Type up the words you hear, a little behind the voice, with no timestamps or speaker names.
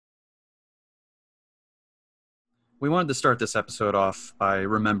We wanted to start this episode off by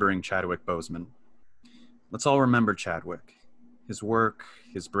remembering Chadwick Boseman. Let's all remember Chadwick, his work,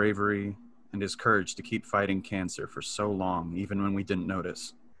 his bravery, and his courage to keep fighting cancer for so long, even when we didn't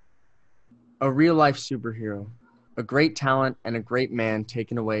notice. A real-life superhero, a great talent, and a great man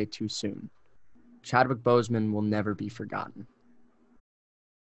taken away too soon. Chadwick Boseman will never be forgotten.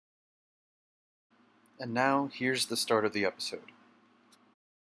 And now, here's the start of the episode.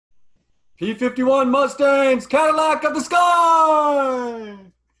 P-51 Mustangs, Cadillac of the sky!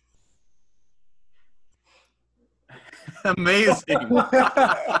 Amazing.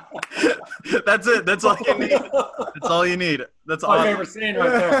 That's it. That's all you need. That's all you need. That's all. My favorite scene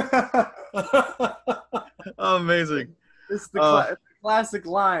right there. Oh, amazing. This is the classic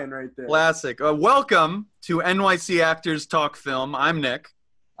line right there. Classic. Welcome to NYC Actors Talk Film. I'm Nick.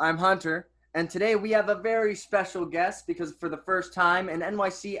 I'm Hunter, and today we have a very special guest because for the first time in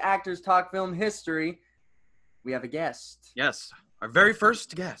NYC Actors Talk Film history, we have a guest. Yes, our very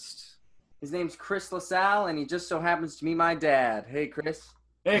first guest. His name's Chris LaSalle, and he just so happens to be my dad. Hey, Chris.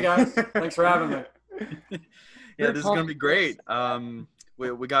 Hey, guys. Thanks for having me. Yeah, this is going to be great.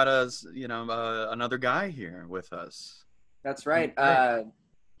 We got us, another guy here with us. That's right.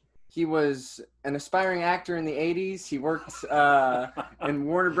 He was an aspiring actor in the 80s. He worked in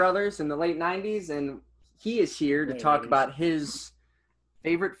Warner Brothers in the late 90s, and he is here to talk about his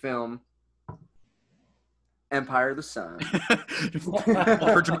favorite film, Empire of the Sun.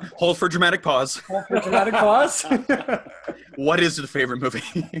 Hold for dramatic pause. Hold for dramatic pause. What is the favorite movie?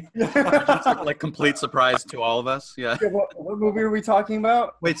 Just like complete surprise to all of us. Yeah. What movie are we talking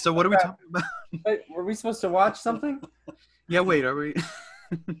about? Wait, so what are we talking about? Wait, were we supposed to watch something? Yeah, wait, are we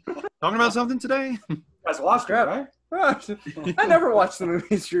talking about something today? You guys watched it, right? I never watched the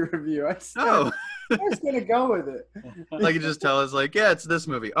movies you review. I was going to go with it. Like you just tell us, like, yeah, it's this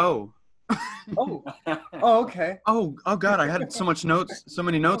movie. Oh, okay. Oh God! I had so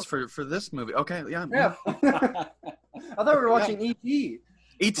many notes for this movie. Okay, yeah. I thought we were watching E.T.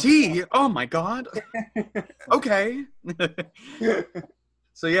 E.T. Oh my God. Okay.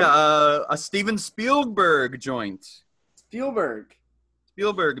 So yeah, a Steven Spielberg joint. Spielberg,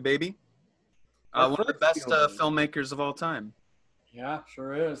 baby. One of the best filmmakers of all time. Yeah,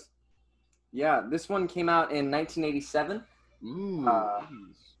 sure is. Yeah, this one came out in 1987. Ooh.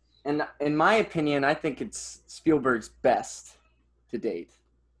 And in my opinion, I think it's Spielberg's best to date.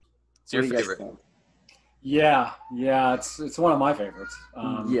 It's your favorite? Yeah, it's one of my favorites.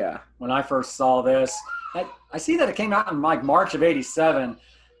 When I first saw this, I see that it came out in like March of '87.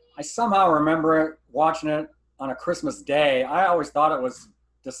 I somehow remember watching it on a Christmas day. I always thought it was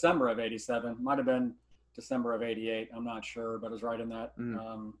December of '87. Might have been December of '88. I'm not sure, but it was right in that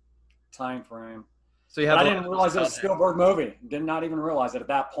time frame. So I didn't realize it was a Spielberg movie. Did not even realize it at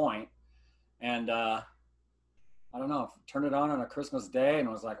that point. And I don't know, turned it on a Christmas day and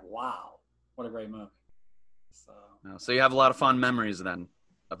was like, wow, what a great movie. So you have a lot of fond memories then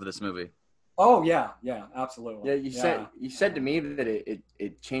of this movie. Oh yeah, absolutely. Yeah, you said to me that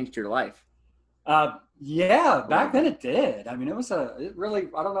it changed your life. Yeah, back then it did. I mean, it really,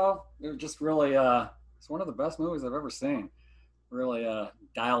 I don't know, it was just really, it's one of the best movies I've ever seen. Really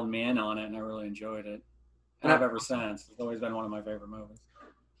dialed me in on it, and I really enjoyed it. And I've ever since. It's always been one of my favorite movies.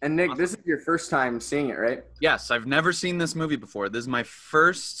 And Nick, this is your first time seeing it, right? Yes, I've never seen this movie before. This is my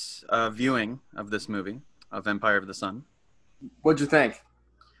first viewing of this movie, of Empire of the Sun. What'd you think?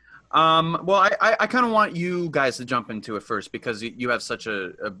 Well, I kind of want you guys to jump into it first because you have such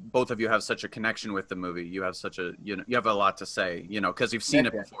both of you have such a connection with the movie. You have you have a lot to say, because you've seen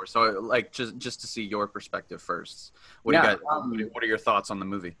it before. So like just to see your perspective first. What are your thoughts on the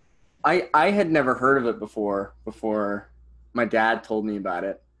movie? I had never heard of it before my dad told me about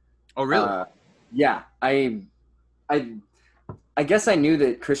it. Oh, really? Yeah. I guess I knew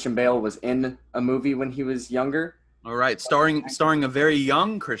that Christian Bale was in a movie when he was younger. All right, starring a very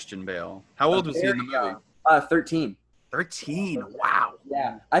young Christian Bale. How old was he in the movie? 13. 13. Wow.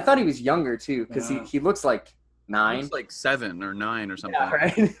 Yeah, I thought he was younger too because he looks like 9. He looks like 7 or 9 or something. Yeah,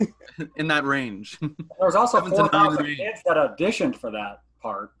 right. In that range. There was also 4,000 kids that auditioned for that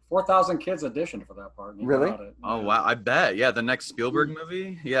part. 4,000 kids auditioned for that part. Really? Oh wow, I bet. Yeah, the next Spielberg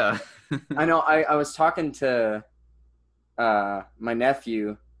movie. Yeah. I know. I was talking to my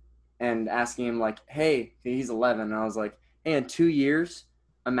nephew. And asking him like, hey, he's 11. And I was like, hey, in 2 years,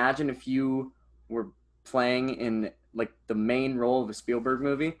 imagine if you were playing in like the main role of a Spielberg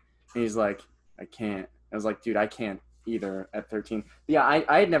movie. And he's like, I can't. I was like, dude, I can't either at 13. But yeah,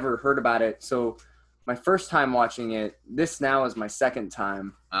 I had never heard about it. So my first time watching it, this now is my second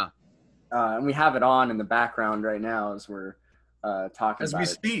time. And we have it on in the background right now as we're talking as about we it.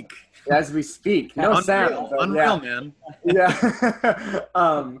 speak. As we speak. No Unreal, sound. unreal, man. Yeah.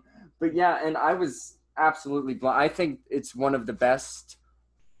 But yeah, and I was absolutely blown. I think it's one of the best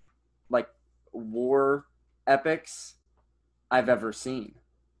like war epics I've ever seen.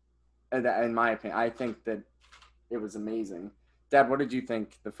 In my opinion, I think that it was amazing. Dad, what did you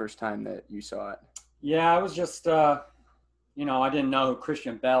think the first time that you saw it? Yeah, I was just, I didn't know who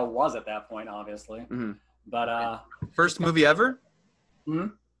Christian Bale was at that point, obviously. Mm-hmm. But first movie ever? Hmm?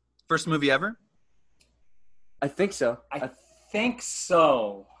 First movie ever? I think so. I think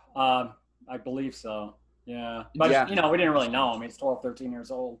so. I believe so. Yeah. But, yeah. We didn't really know him. He's 12, 13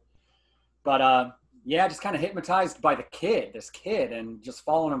 years old. But, yeah, just kind of hypnotized by this kid, and just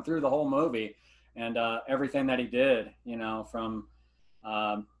following him through the whole movie and everything that he did, from,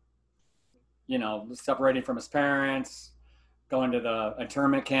 separating from his parents, going to the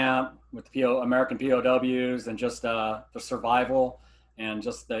internment camp with the American POWs, and just the survival and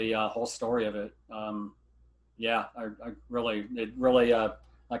just the whole story of it. It really,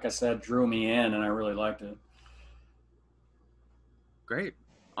 like I said, drew me in, and I really liked it. Great.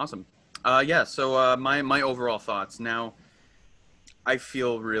 Awesome. So my overall thoughts. Now, I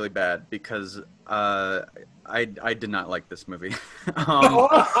feel really bad because I did not like this movie.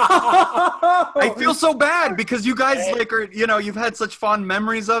 I feel so bad because you guys you've had such fond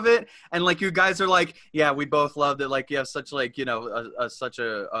memories of it, and like you guys are like, yeah, we both loved it. Like you have such such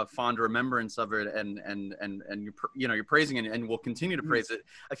a fond remembrance of it, and you're praising it, and will continue to praise it.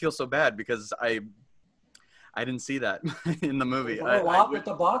 I feel so bad because I didn't see that in the movie. It was a lot at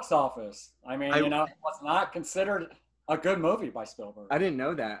the box office. I mean, it was not considered a good movie by Spielberg. I didn't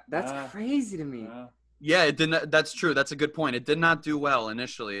know that. That's crazy to me. Yeah, it didn't. That's true. That's a good point. It did not do well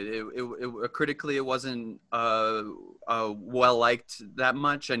initially. It critically, it wasn't well liked that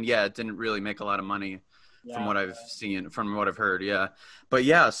much, and yeah, it didn't really make a lot of money from what I've seen, from what I've heard. Yeah, but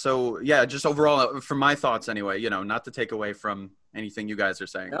yeah, so yeah, just overall, from my thoughts anyway. Not to take away from anything you guys are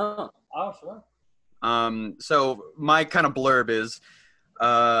saying. No. Oh, sure. So my kind of blurb is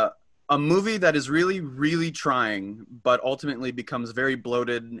a movie that is really, really trying, but ultimately becomes very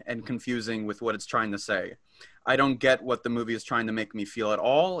bloated and confusing with what it's trying to say. I don't get what the movie is trying to make me feel at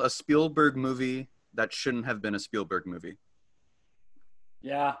all. A Spielberg movie that shouldn't have been a Spielberg movie.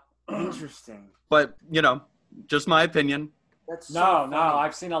 Yeah. Interesting. But, just my opinion. That's no.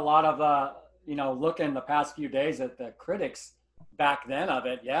 I've seen a lot of, look in the past few days at the critics back then of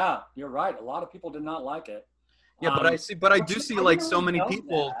it. Yeah, you're right. A lot of people did not like it. Yeah, but I do see like so many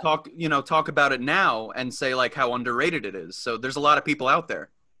people talk about it now and say like how underrated it is. So there's a lot of people out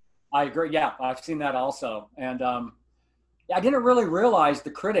there. I agree. Yeah, I've seen that also. And I didn't really realize the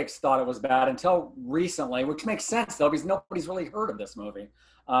critics thought it was bad until recently, which makes sense though, because nobody's really heard of this movie.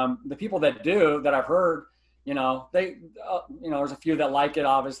 The people that do, that I've heard, there's a few that like it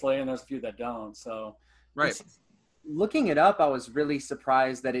obviously, and there's a few that don't. So right. Looking it up, I was really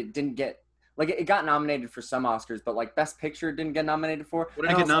surprised that it didn't get, like, it got nominated for some Oscars, but like Best Picture it didn't get nominated for. What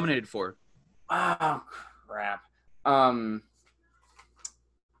did it get nominated for? Oh crap.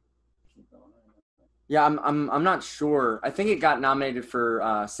 Yeah, I'm not sure. I think it got nominated for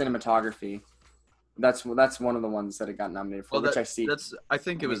cinematography. That's one of the ones that it got nominated for, which I see. I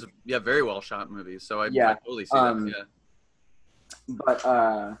think it was very well shot movie. So I totally see that.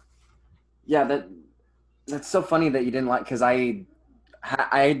 Yeah. But that's so funny that you didn't like, because I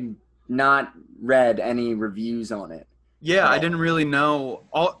had not read any reviews on it. Yeah, I didn't really know.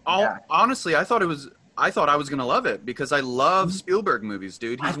 Honestly, I thought I was gonna love it because I love Spielberg movies,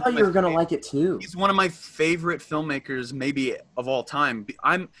 dude. I thought you were gonna like it too. He's one of my favorite filmmakers, maybe of all time.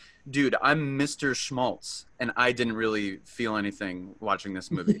 I'm Mr. Schmaltz, and I didn't really feel anything watching this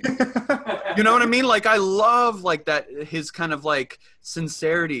movie. You know what I mean? Like, I love like that, his kind of like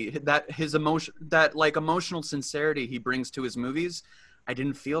sincerity, that his emotion, that like emotional sincerity he brings to his movies. I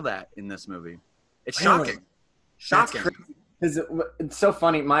didn't feel that in this movie. It's shocking. Shocking. It's so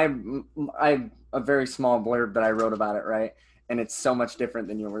funny. I have a very small blurb that I wrote about it, right? And it's so much different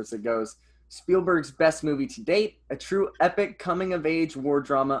than yours. It goes, Spielberg's best movie to date, a true epic coming-of-age war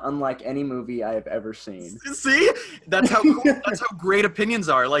drama unlike any movie I have ever seen. See? That's how cool, that's how great opinions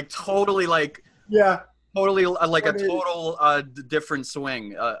are. Like, totally, like... Yeah. Totally, like a total different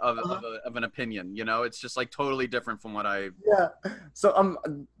swing of an opinion, It's just, like, totally different from what I... Yeah. So,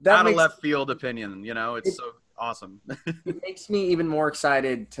 that makes... left field opinion, It's so awesome. It makes me even more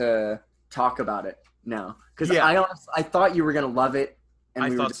excited to talk about it now. Because I thought you were going to love it. And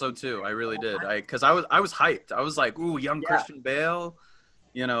I thought so too. I really did. Because I was hyped. I was like, "Ooh, young Christian Bale,"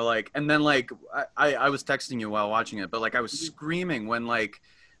 and then like I was texting you while watching it, but like I was screaming when like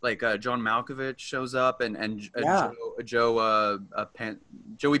John Malkovich shows up and Yeah.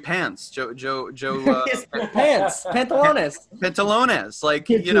 Joey Pants, Joe Pants, Pantalones, like,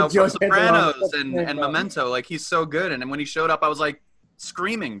 you know, from Sopranos and Memento. Like, he's so good. And when he showed up, I was like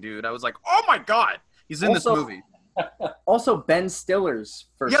screaming, dude. I was like, oh my God, he's in this movie. Also, Ben Stiller's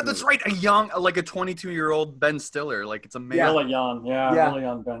first movie. That's right. A 22-year-old Ben Stiller. Like, it's amazing. Really young. Really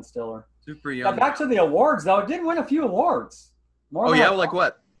young Ben Stiller. Super young. Yeah, back to the awards, though. It did win a few awards. Like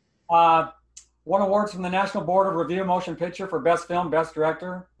what? Won awards from the National Board of Review Motion Picture for Best Film, Best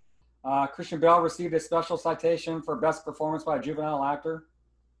Director. Christian Bale received a special citation for Best Performance by a Juvenile Actor.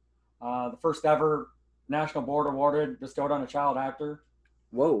 The first ever National Board awarded bestowed on a child actor.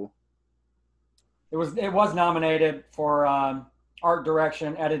 Whoa. It was nominated for art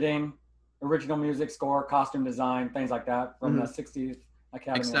direction, editing, original music score, costume design, things like that from the 60th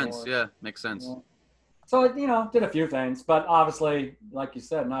Academy Awards. Makes sense. Yeah. So it, did a few things, but obviously, like you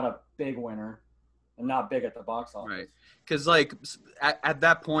said, not a big winner and not big at the box office. Right. Because, like, at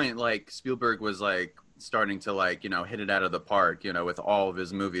that point, like, Spielberg was, like, starting to, like, hit it out of the park, with all of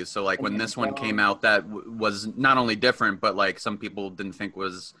his movies. So, like, when this one came out, that was not only different, but, like, some people didn't think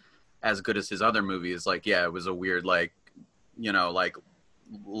was as good as his other movies. Like, yeah, it was a weird, like, like,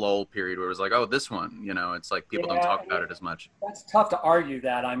 lull period where it was like, oh, this one, it's like people don't talk about it as much. That's tough to argue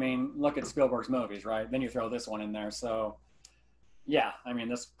that. I mean, look at Spielberg's movies, right? Then you throw this one in there. So, yeah, I mean,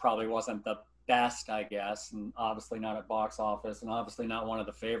 this probably wasn't the best, I guess, and obviously not at box office, and obviously not one of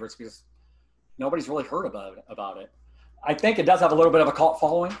the favorites because nobody's really heard about it. I think it does have a little bit of a cult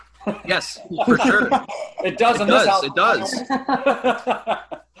following. Yes, for sure. It does. It does.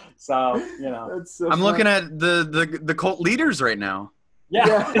 So, I'm looking at the cult leaders right now.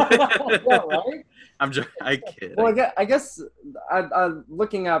 Yeah. Yeah, right? I kid. Well, I guess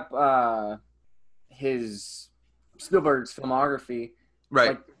looking up his Spielberg's filmography,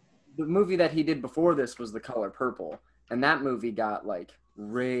 right? Like, the movie that he did before this was The Color Purple, and that movie got like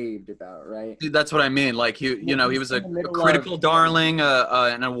raved about, right? Dude, that's what I mean. Like he was a critical darling,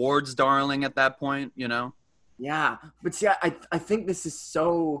 an awards darling at that point. Yeah, but see, I think this is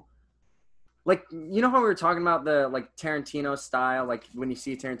so. Like, how we were talking about the, like, Tarantino style, like, when you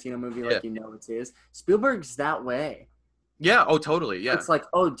see a Tarantino movie, like, it's his. Spielberg's that way. Yeah, oh, totally, yeah. It's like,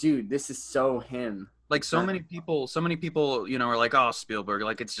 oh, dude, this is so him. Like, so many people, are like, oh, Spielberg,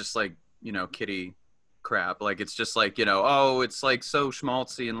 like, it's just, like, kiddie crap. Like, it's just, like, oh, it's, like, so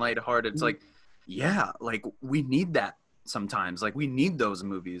schmaltzy and lighthearted. It's like, yeah, like, we need that sometimes. Like, we need those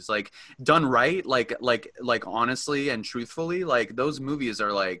movies. Like, done right, like honestly and truthfully, like, those movies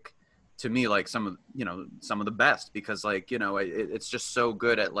are, like, to me, like some of the best, because like it's just so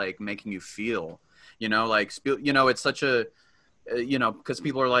good at like making you feel, like it's such a because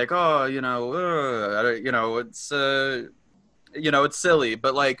people are like, oh, it's it's silly,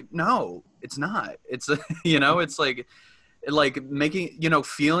 but like no, it's not. It's it's like making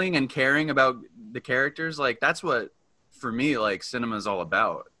feeling and caring about the characters. Like that's what for me like cinema is all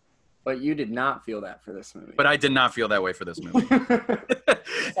about. But you did not feel that for this movie. But I did not feel that way for this movie.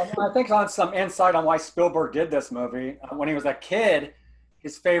 I think on some insight on why Spielberg did this movie. When he was a kid,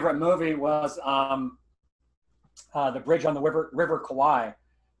 his favorite movie was The Bridge on the River Kwai,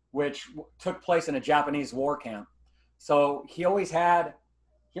 which took place in a Japanese war camp. So he always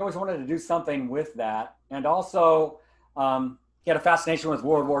wanted to do something with that. And also he had a fascination with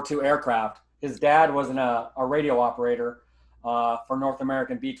World War II aircraft. His dad was a radio operator for North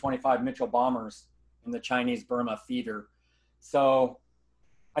American B-25 Mitchell bombers in the Chinese Burma theater. So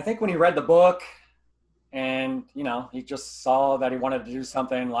I think when he read the book and, he just saw that he wanted to do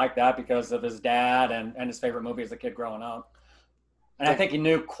something like that because of his dad and his favorite movie as a kid growing up. And I think he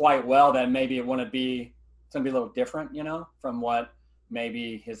knew quite well that maybe it wouldn't be something a little different, from what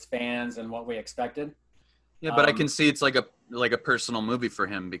maybe his fans and what we expected. Yeah, but I can see it's like a personal movie for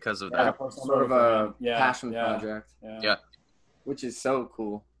him because of that. Sort of a passion project. Yeah. Which is so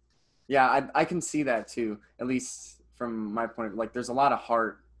cool. Yeah, I can see that too, at least from my point of view. Like, there's a lot of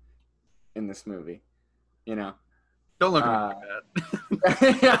heart in this movie, Don't look at me like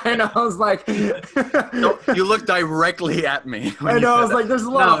that. Yeah, I know. I was like... you look directly at me. I know. I was like, there's a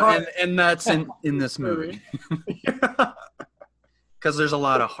lot of heart. And that's in this movie. Because there's a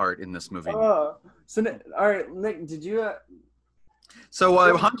lot of heart in this movie. So, all right, Nick, did you...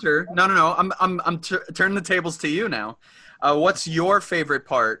 So, Hunter, no. I'm turning the tables to you now. What's your favorite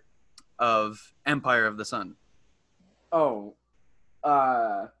part of Empire of the Sun? Oh,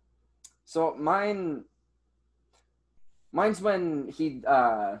 so mine's when he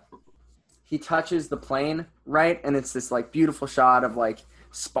touches the plane, right? And it's this like beautiful shot of like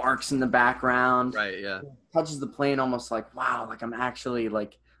sparks in the background. Right, yeah. Touches the plane almost like, wow, like I'm actually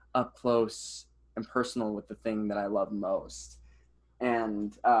like up close and personal with the thing that I love most.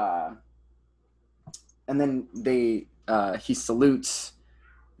 And then he salutes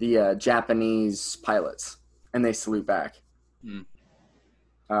the Japanese pilots, and they salute back.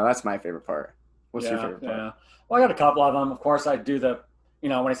 That's my favorite part. What's your favorite part? Yeah. Well, I got a couple of them. Of course, I do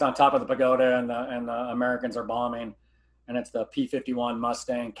when he's on top of the pagoda and the Americans are bombing, and it's the P-51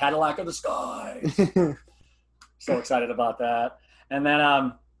 Mustang, Cadillac of the skies. So excited about that. And then,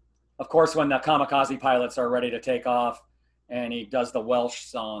 of course, when the kamikaze pilots are ready to take off, and he does the Welsh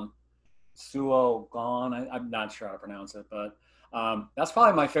song, Suo Gone. I'm not sure how to pronounce it, but that's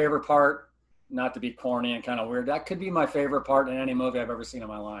probably my favorite part. Not to be corny and kind of weird, that could be my favorite part in any movie I've ever seen in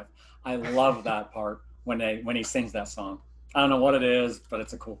my life. I love that part when he sings that song. I don't know what it is, but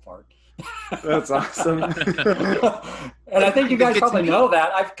it's a cool part. That's awesome. And I think you guys probably know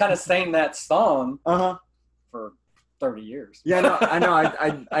that. I've kind of sang that song for 30 years. Yeah, no, I know.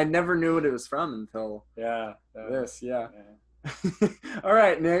 I never knew what it was from until this. Yeah. All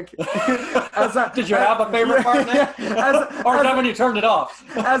right, Nick. Did you have a favorite part, Nick? Or is that when you turned it off?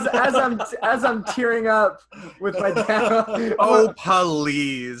 As I'm tearing up with my dad. Oh,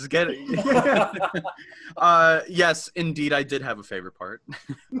 please get it. Yes, indeed, I did have a favorite part.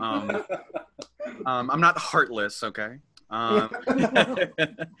 I'm not heartless, okay. Yeah.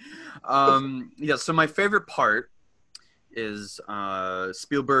 So my favorite part is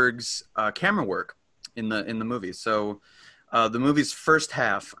Spielberg's camera work in the movie. So. The movie's first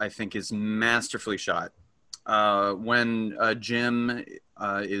half, I think, is masterfully shot. When Jim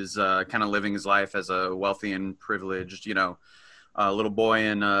is kind of living his life as a wealthy and privileged, little boy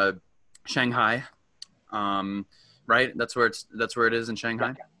in Shanghai, right? That's where it is in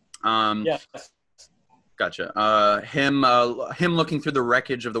Shanghai. Yes. Gotcha. Him looking through the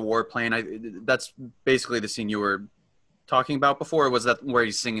wreckage of the warplane. That's basically the scene you were talking about before. Or was that where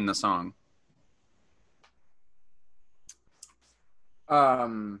he's singing the song?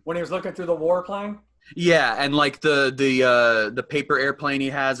 When he was looking through the warplane? Yeah, and like the paper airplane he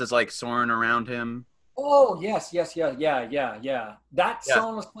has is like soaring around him. Oh, yes, yeah. That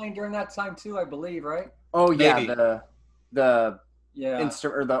song was playing during that time too, I believe, right? Oh yeah, maybe. the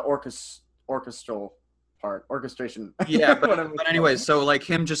instrument or the orchestral part, orchestration. Yeah, but anyway, so like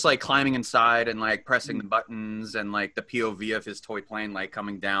him just like climbing inside and like pressing the buttons and like the POV of his toy plane like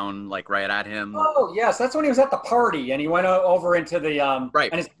coming down like right at him. Oh yes, that's when he was at the party and he went over into the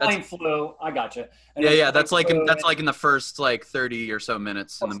right, and his plane flew. I gotcha. And that's like in the first like 30 or so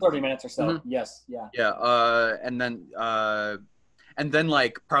minutes. 30 minutes or so. Mm-hmm. Yes, yeah. Yeah, and then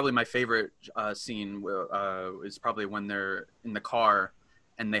like probably my favorite scene is probably when they're in the car.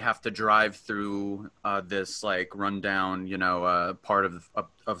 And they have to drive through this like rundown, part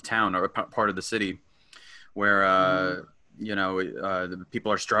of town or part of the city, where the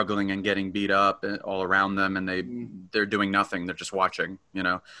people are struggling and getting beat up all around them, and they're doing nothing. They're just watching,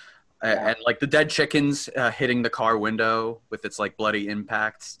 and like the dead chickens hitting the car window with its like bloody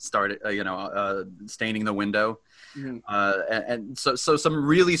impact started, staining the window, and so some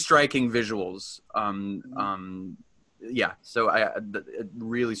really striking visuals. Yeah, so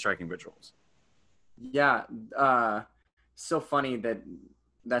really striking visuals. Yeah, so funny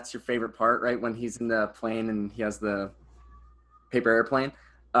that's your favorite part, right? When he's in the plane and he has the paper airplane.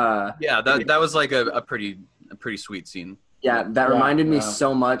 Yeah, that was like a pretty sweet scene. Yeah, that reminded me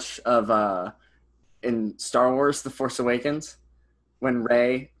so much of in Star Wars: The Force Awakens when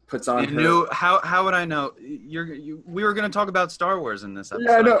Rey puts on how would I know? We were going to talk about Star Wars in this episode.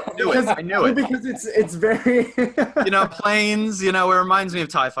 Yeah, I know. I knew it. Because it's very planes, it reminds me of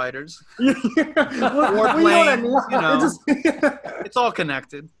TIE fighters. Warplanes, it's all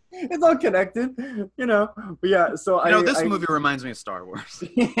connected. It's all connected, But yeah, so this movie reminds me of Star Wars.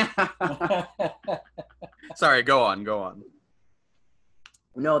 Sorry, go on.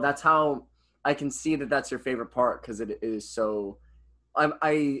 No, that's how I can see that's your favorite part because it is so. I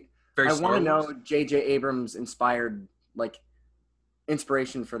want to know J.J. Abrams inspired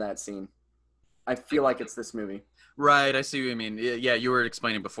inspiration for that scene. I feel like it's this movie. Right, I see what you mean. Yeah, you were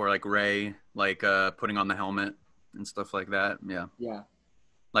explaining before, like Rey, putting on the helmet and stuff like that. Yeah. Yeah.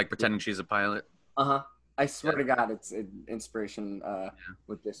 Like pretending she's a pilot. I swear to God, it's an inspiration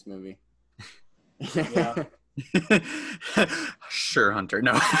with this movie. Yeah. Sure, Hunter.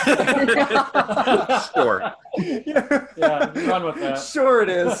 No. Sure. Yeah, run with that. Sure it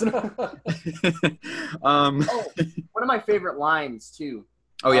is. One of my favorite lines too.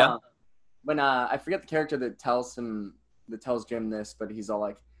 Oh yeah. When I forget the character that tells Jim this, but he's all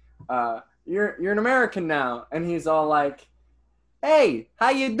like, "You're an American now," and he's all like, "Hey, how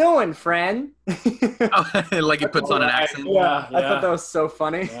you doing, friend?" Oh, like he puts on an accent. Yeah, I thought that was so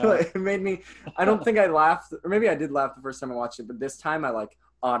funny. Yeah. It made me. I don't think I laughed, or maybe I did laugh the first time I watched it, but this time I like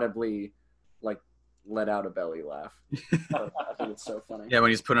audibly, like, let out a belly laugh. I think it's so funny. Yeah, when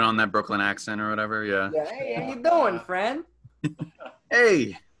he's putting on that Brooklyn accent or whatever. Yeah. Yeah. Hey, how you doing, friend?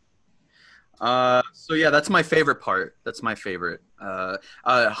 Hey. So yeah, that's my favorite part. That's my favorite.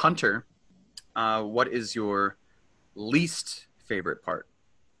 Hunter, what is your least favorite part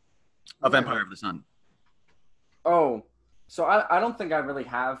of Empire of the Sun? Oh, so I don't think I really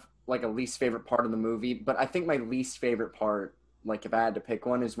have like a least favorite part of the movie, but I think my least favorite part, like if I had to pick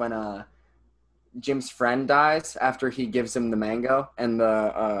one, is when Jim's friend dies after he gives him the mango and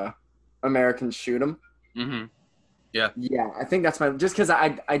the Americans shoot him. Mm-hmm. Yeah. Yeah, I think that's just because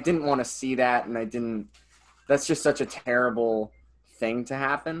I didn't want to see that, and I didn't. That's just such a terrible thing to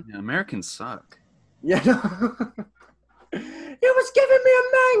happen. Yeah, Americans suck. Yeah. He was giving me a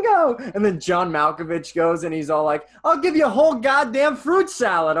mango, and then John Malkovich goes and he's all like, "I'll give you a whole goddamn fruit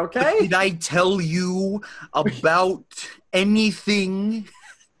salad, okay?" Did I tell you about anything?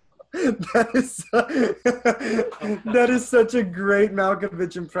 That is such a great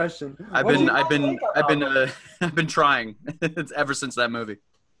Malkovich impression. I've been trying ever since that movie.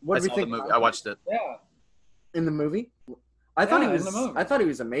 What do you think? The movie. I watched it. Yeah. In the movie? I thought he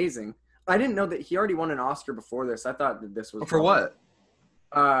was amazing. I didn't know that he already won an Oscar before this. I thought that this was for what?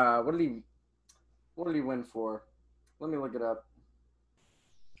 What did he win for? Let me look it up.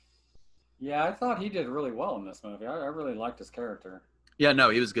 Yeah, I thought he did really well in this movie. I really liked his character. Yeah, no,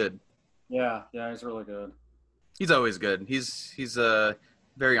 he was good. Yeah, he's really good. He's always good. He's a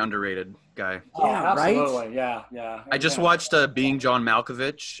very underrated guy. Oh, yeah, absolutely. Right? Yeah. I just watched Being John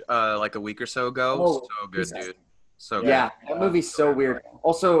Malkovich like a week or so ago. Oh, so good, dude. So good. Yeah, that movie's so weird.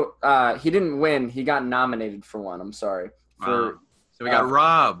 Also, he didn't win. He got nominated for one. I'm sorry. So we got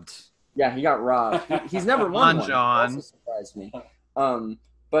robbed. Yeah, he got robbed. He's never won one. John. That also surprised me.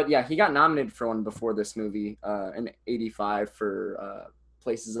 But yeah, he got nominated for one before this movie in '85 for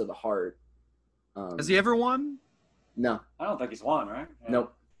Places of the Heart. Has he ever won? No. I don't think he's won, right? Yeah.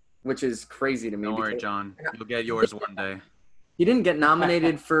 Nope. Which is crazy to me. Don't worry, John. You'll get yours one day. He didn't get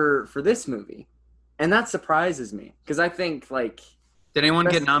nominated for this movie. And that surprises me. Because I think, like... Did anyone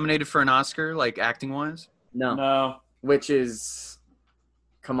get nominated for an Oscar, like, acting-wise? No. Which is...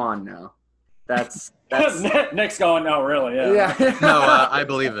 Come on now. That's Nick's going, no, really, yeah. No, I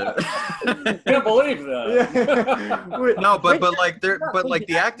believe it. Can't believe that. Yeah. No, but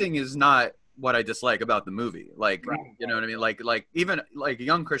the acting is not what I dislike about the movie. Like, right. You know what I mean? Like even like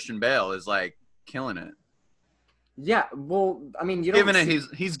young Christian Bale is like killing it. Yeah, well, I mean,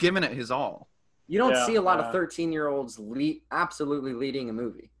 he's giving it his all. You don't see a lot of 13-year-olds absolutely leading a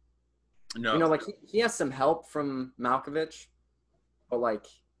movie. No, you know, like he has some help from Malkovich, but like.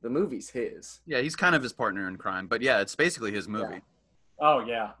 The movie's his. Yeah, he's kind of his partner in crime, but yeah, it's basically his movie. Yeah. Oh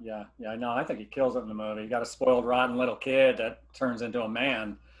yeah. No, I think he kills it in the movie. You got a spoiled, rotten little kid that turns into a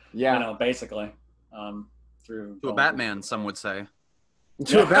man. Yeah. You know, basically, through a Batman, some would say.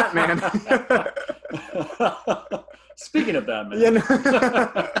 To a Batman. Speaking of Batman. Yeah,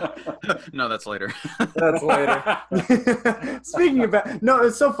 no, that's later. That's later. Speaking of Batman, no,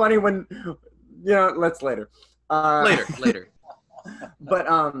 it's so funny when, that's later. Later. But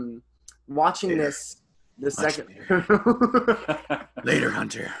watching the second later,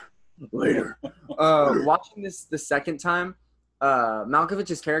 Hunter. Later. Watching this the second time,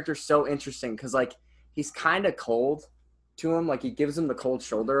 Malkovich's character is so interesting because like he's kind of cold to him, like he gives him the cold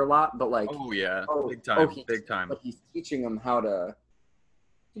shoulder a lot, but like big time. But he's teaching him how to.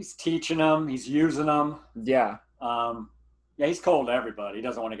 He's teaching him. He's using them. Yeah. Yeah, he's cold to everybody. He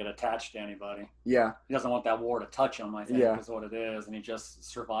doesn't want to get attached to anybody. Yeah. He doesn't want that war to touch him, I think, is what it is. And he just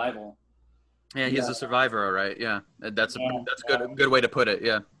survival. Yeah, he's a survivor, all right. Yeah. That's good way to put it,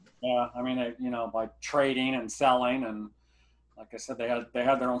 yeah. Yeah, I mean, by trading and selling and like I said, they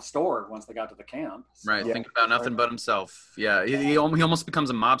had their own store once they got to the camp. So. Right, think about nothing but himself. Yeah, he almost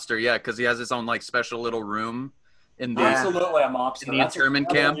becomes a mobster, yeah, because he has his own like special little room. Absolutely a mobster. In the internment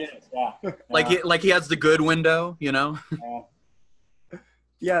camp. Yeah. Like he has the good window, you know?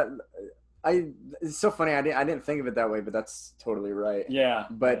 Yeah. It's so funny. I didn't think of it that way, but that's totally right. Yeah.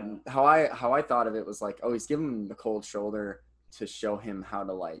 But how I thought of it was like, he's giving him the cold shoulder to show him how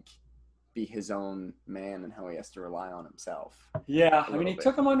to like be his own man and how he has to rely on himself. Yeah. I mean, he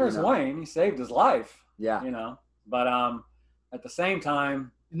took him under his wing. He saved his life. Yeah. But at the same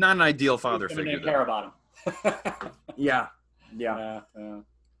time, not an ideal father figure. Didn't care about him. Yeah.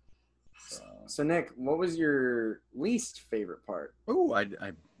 So Nick, what was your least favorite part? Oh, I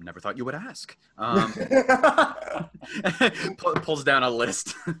never thought you would ask. Pulls down a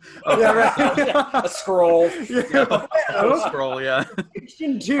list. Yeah, right. A scroll. Yeah, a scroll. Yeah.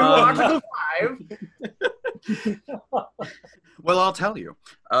 Section 2, Article 5. Well, I'll tell you.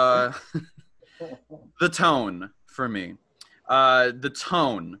 The tone for me. The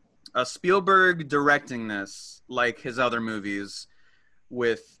tone. Spielberg directing this like his other movies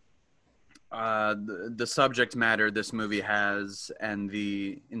with the subject matter this movie has and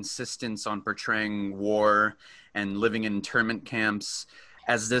the insistence on portraying war and living in internment camps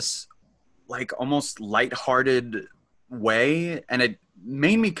as this like almost lighthearted way, and it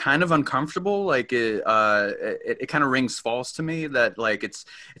made me kind of uncomfortable. Like it kind of rings false to me that like it's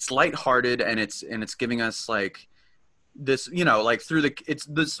lighthearted and it's giving us like this, you know, like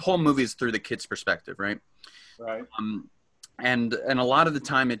this whole movie is through the kid's perspective, right? Right. And a lot of the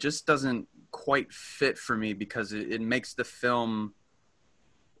time it just doesn't quite fit for me because it makes the film,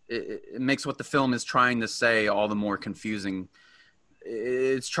 it makes what the film is trying to say all the more confusing.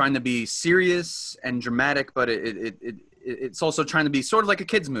 It's trying to be serious and dramatic, but it's also trying to be sort of like a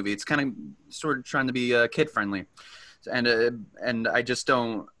kid's movie. It's kind of sort of trying to be kid friendly. And I just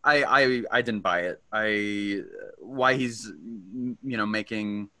don't. I didn't buy it. Why he's, you know,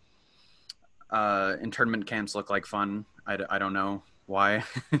 making internment camps look like fun. I don't know why.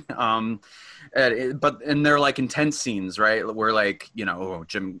 But they're like intense scenes, right? Where like, you know,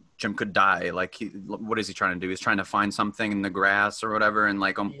 Jim could die. Like what is he trying to do? He's trying to find something in the grass or whatever, and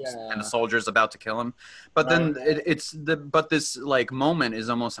like and the soldier's about to kill him. But then but this like moment is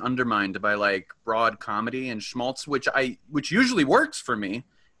almost undermined by like broad comedy and schmaltz, which usually works for me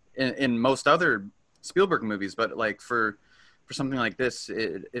in most other Spielberg movies, but like for something like this,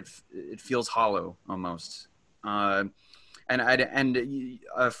 it feels hollow almost. For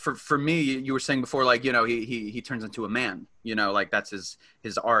me, you were saying before, like, you know, he turns into a man, you know, like that's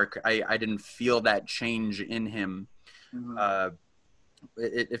his arc. I didn't feel that change in him. Mm-hmm.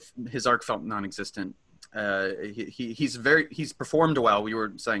 His arc felt non-existent. He's performed well. We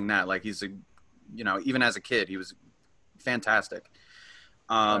were saying that, like, he's you know, even as a kid, he was fantastic.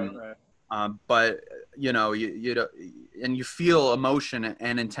 Right. But you know, and you feel emotion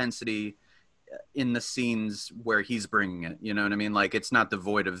and intensity in the scenes where he's bringing it, you know what I mean? Like it's not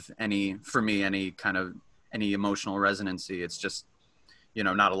devoid of any kind of any emotional resonancy. It's just, you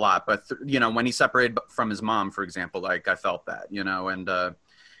know, not a lot, but you know, when he separated from his mom, for example, like I felt that, you know, and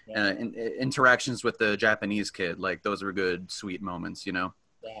interactions with the Japanese kid, like those were good, sweet moments, you know?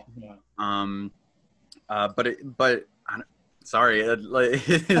 Yeah. But sorry,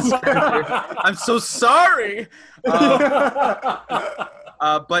 I'm so sorry.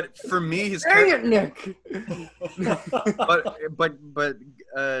 But for me, his character, Nick. but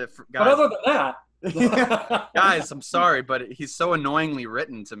guys, other than that, guys, I'm sorry, but he's so annoyingly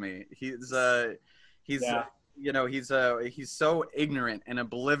written to me. He's you know, he's so ignorant and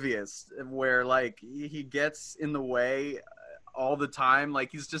oblivious, where like he gets in the way all the time. Like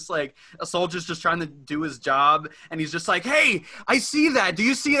he's just like a soldier's just trying to do his job, and he's just like, "Hey, I see that. Do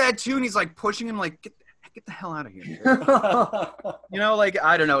you see that too?" And he's like pushing him, like, get the hell out of here. You know, like,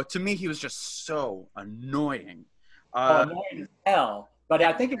 I don't know. To me, he was just so annoying. Annoying as hell. But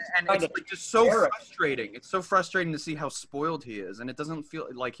I think it's like just so frustrating. It's so frustrating to see how spoiled he is, and it doesn't feel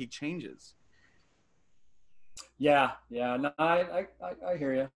like he changes. Yeah. No, I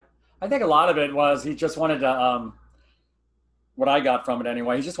hear you. I think a lot of it was he just wanted to, what I got from it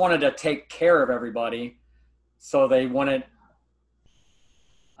anyway, he just wanted to take care of everybody. So they wanted,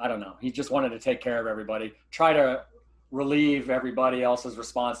 I don't know. He just wanted to take care of everybody, try to relieve everybody else's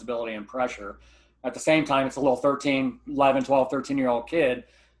responsibility and pressure. At the same time, it's a little 11, 12, 13-year-old kid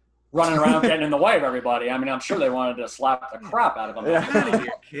running around getting in the way of everybody. I mean, I'm sure they wanted to slap the crap out of him. Get out of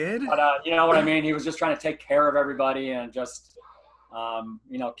here, kid. But you know what I mean? He was just trying to take care of everybody and just,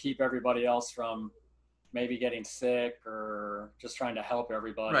 you know, keep everybody else from maybe getting sick or just trying to help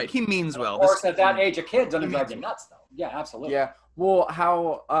everybody. Right. He means well. Of course, at that age, a kid doesn't drive you nuts, though. Yeah, absolutely. Yeah. Well,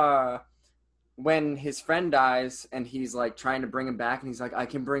 how when his friend dies and he's like trying to bring him back, and he's like, "I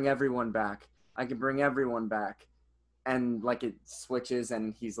can bring everyone back. I can bring everyone back," and like it switches,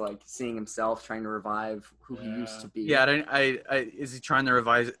 and he's like seeing himself trying to revive who he used to be. Yeah. Is he trying to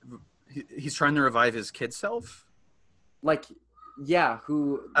revive? He's trying to revive his kid self. Like, yeah.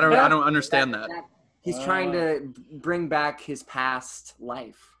 Who? I don't understand that. He's trying to bring back his past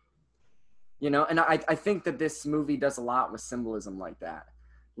life. You know, and I think that this movie does a lot with symbolism like that.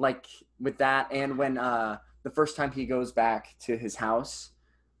 Like with that, and when the first time he goes back to his house,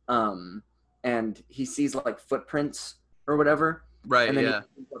 and he sees like footprints or whatever, Right. And then yeah.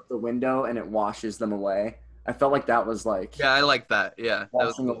 he opens up the window and it washes them away. I felt like that was like. Yeah, I like that. Yeah.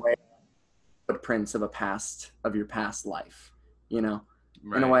 Washing That was away footprints of your past life, you know,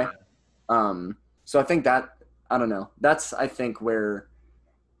 right, in a way. So I think that, I don't know. That's, I think, where,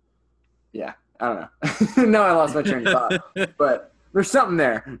 yeah, I don't know. No, I lost my train of thought. But there's something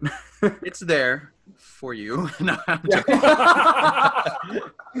there. It's there for you. No, apparently,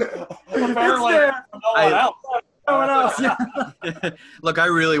 no one else. Look, I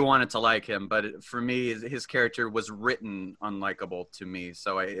really wanted to like him, but for me, his character was written unlikable to me,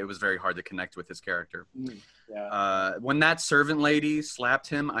 so it was very hard to connect with his character. Yeah. When that servant lady slapped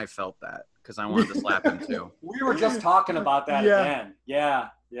him, I felt that because I wanted to slap him too. We were just talking about that again. Yeah.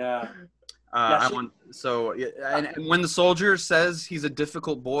 And when the soldier says he's a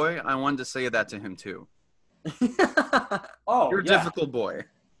difficult boy, I wanted to say that to him too. Oh, you're a difficult boy.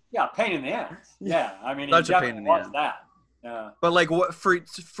 Yeah, pain in the ass. Yeah, I mean, such a pain in the ass. That. Yeah. But like, what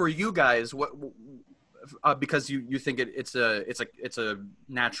for you guys? What because you think it's a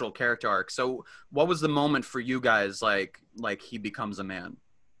natural character arc. So, what was the moment for you guys? Like he becomes a man.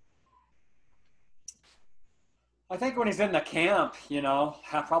 I think when he's in the camp, you know,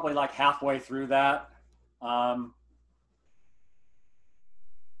 probably like halfway through that.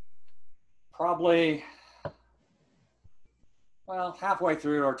 Probably. Well, halfway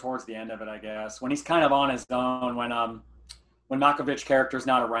through or towards the end of it, I guess. When he's kind of on his own, when Malkovich character's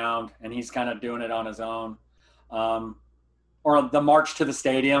not around and he's kind of doing it on his own. Or the march to the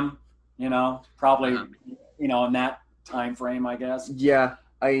stadium, you know, probably, you know, in that time frame, I guess. Yeah,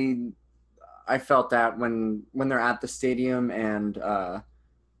 I felt that when they're at the stadium and the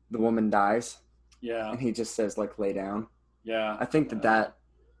woman dies. Yeah. And he just says, like, lay down. Yeah. I think that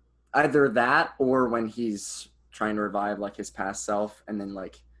either that or when he's trying to revive like his past self and then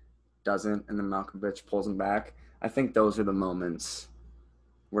like doesn't, and then Malkovich pulls him back. I think those are the moments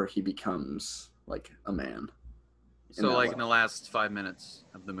where he becomes like a man. So like in the last 5 minutes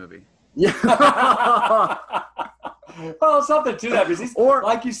of the movie. Yeah. Well, something to that because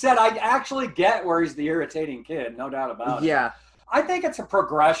like you said, I actually get where he's the irritating kid, no doubt about it. Yeah. I think it's a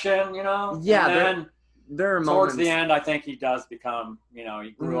progression, you know. Yeah. And then there are towards moments. the end, I think he does become, you know,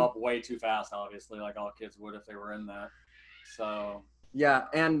 he grew up way too fast, obviously, like all kids would if they were in that. So. Yeah,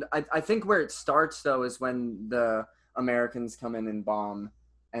 and I think where it starts, though, is when the Americans come in and bomb,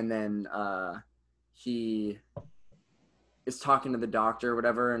 and then he is talking to the doctor or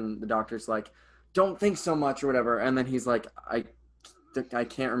whatever, and the doctor's like, don't think so much or whatever, and then he's like, I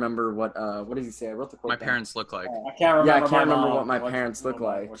can't remember what does he say? I wrote the quote My down. parents look like. I can't remember. Yeah, I can't remember what my parents look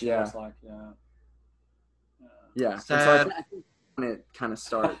like. Yeah. Like, yeah. Yeah. Sad. And so I think when it kind of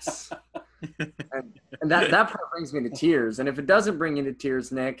starts. and that part brings me to tears. And if it doesn't bring you to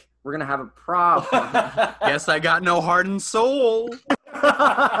tears, Nick, we're going to have a problem. Guess I got no heart and soul.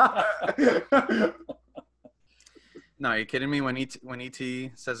 No, are you kidding me? When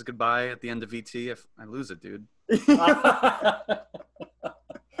E.T. says goodbye at the end of E.T., I lose it, dude.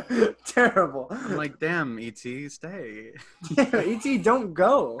 Terrible. I'm like, damn, E.T., stay. Yeah, E.T., don't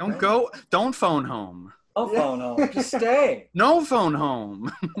go. Don't go. Don't phone home. No phone home. Just stay. No phone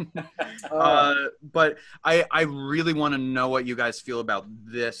home. But I really want to know what you guys feel about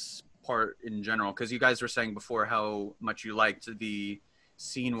this part in general, because you guys were saying before how much you liked the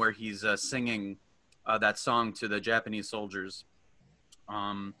scene where he's singing that song to the Japanese soldiers.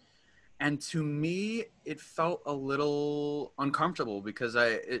 And to me, it felt a little uncomfortable because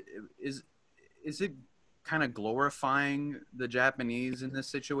is it kind of glorifying the Japanese in this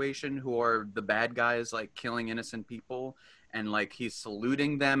situation, who are the bad guys, like killing innocent people, and like he's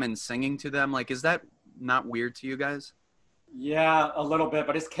saluting them and singing to them? Like, is that not weird to you guys? Yeah, a little bit.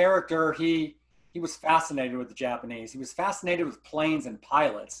 But his character, he was fascinated with the Japanese. He was fascinated with planes and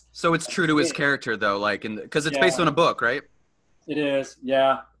pilots. So it's true to his character, though, like, because it's based on a book, right? It is,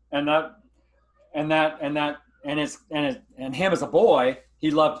 yeah. And him as a boy, he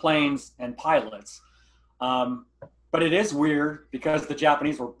loved planes and pilots. But it is weird because the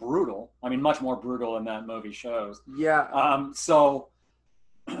Japanese were brutal. I mean, much more brutal than that movie shows. Yeah. So,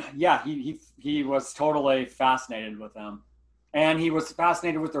 yeah, he was totally fascinated with them. And he was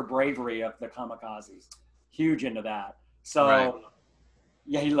fascinated with their bravery of the kamikazes. Huge into that. So, right.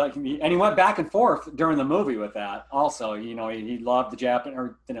 Yeah, and he went back and forth during the movie with that. Also, you know, he loved the Japanese,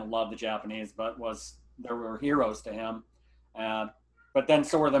 or didn't love the Japanese, but there were heroes to him. But then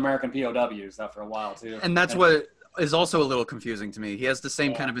so were the American POWs after a while too. And that's what is also a little confusing to me. He has the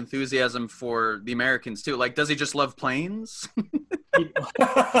same kind of enthusiasm for the Americans too. Like, does he just love planes?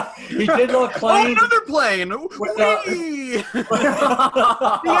 He did love planes. Oh, another plane!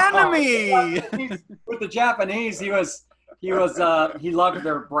 The enemy! With the Japanese, he was he loved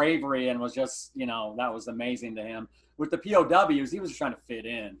their bravery and was just, that was amazing to him. With the POWs, he was just trying to fit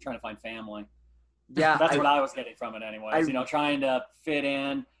in, trying to find family. Yeah, that's what I was getting from it, anyways. Trying to fit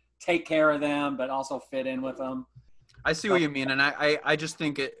in, take care of them, but also fit in with them. I see what you mean, and I just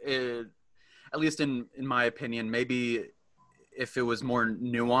think it at least in my opinion, maybe if it was more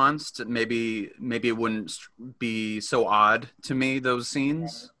nuanced, maybe it wouldn't be so odd to me, those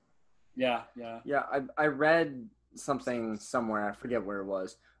scenes. Yeah. I read something somewhere, I forget where it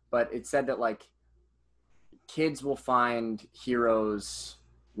was, but it said that like kids will find heroes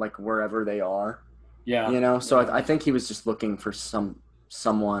like wherever they are. Yeah. So I think he was just looking for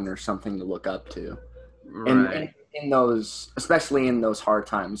someone or something to look up to. Right. And in those, especially in those hard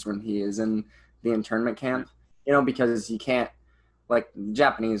times when he is in the internment camp, because you can't, like, the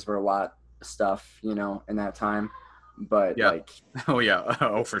Japanese were a lot of stuff, in that time, but like, for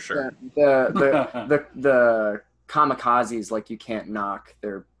sure. The kamikazes, like, you can't knock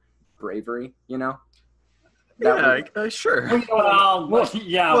their bravery, Sure.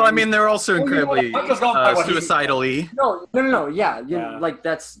 Well, I mean, they're also incredibly suicidally. No. Yeah. Like,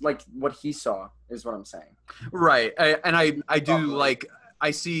 that's like what he saw is what I'm saying. Right. I do like,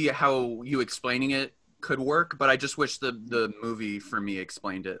 I see how you explaining it could work, but I just wish the movie for me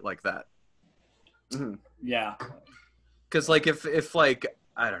explained it like that. Mm-hmm. Yeah. Cause like, if like,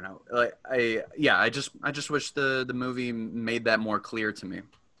 I don't know, like I just wish the movie made that more clear to me.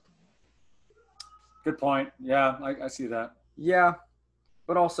 Good point. Yeah, I see that. Yeah,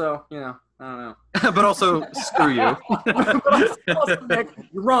 but also, I don't know. But also, screw you. Nick,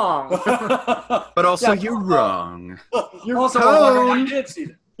 you're wrong. But also, you're wrong. You're also wrong. I did see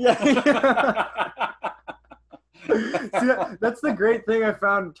that. Yeah. See, that's the great thing I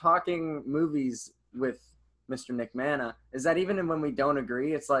found talking movies with Mr. Nick Mana, is that even when we don't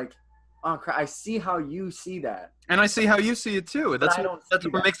agree, it's like, oh crap, I see how you see that. And I see how you see it too. That's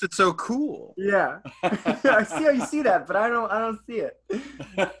what makes it so cool. Yeah. I see how you see that, but I don't see it.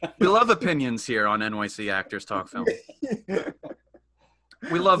 We love opinions here on NYC Actors Talk Film.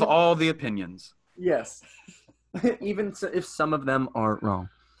 We love all the opinions. Yes. Even if some of them are wrong.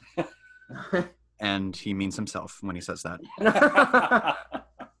 And he means himself when he says that.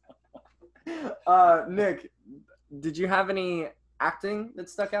 Nick, did you have any acting that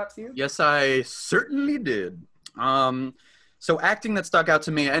stuck out to you? Yes, I certainly did. So acting that stuck out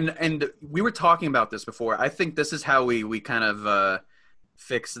to me, and we were talking about this before. I think this is how we kind of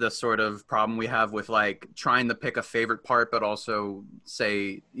fix the sort of problem we have with like trying to pick a favorite part, but also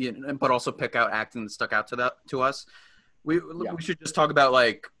pick out acting that stuck out to us. We should just talk about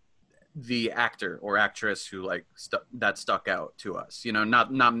like the actor or actress who like that stuck out to us.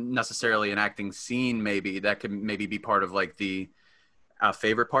 Not necessarily an acting scene. Maybe that could maybe be part of like the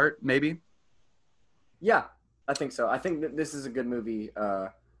favorite part, maybe. Yeah, I think so. I think that this is a good movie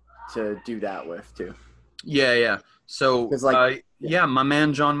to do that with too. Yeah. So, my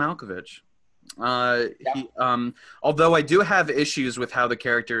man John Malkovich. He, although I do have issues with how the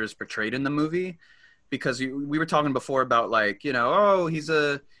character is portrayed in the movie, because we were talking before about like, he's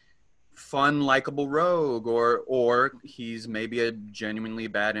a fun, likable rogue, or he's maybe a genuinely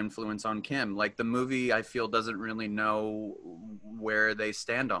bad influence on Kim. Like the movie, I feel doesn't really know where they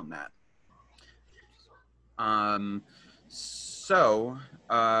stand on that. So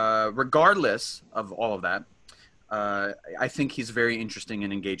regardless of all of that, I think he's very interesting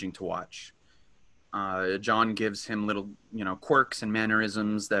and engaging to watch. John gives him little, quirks and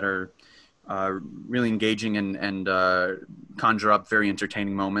mannerisms that are really engaging and conjure up very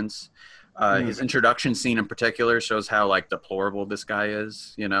entertaining moments. His introduction scene in particular shows how like deplorable this guy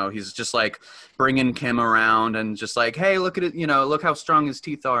is. He's just like bringing Kim around and just like, hey, look at it. Look how strong his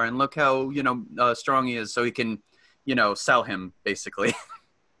teeth are and look how, strong he is. So he can, sell him basically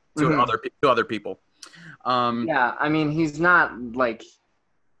to other people. Yeah. I mean, he's not like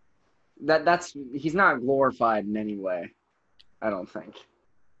he's not glorified in any way. I don't think.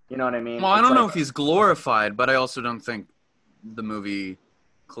 You know what I mean? Well, I don't know if he's glorified, but I also don't think the movie,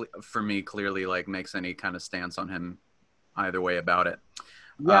 for me, clearly like makes any kind of stance on him either way about it.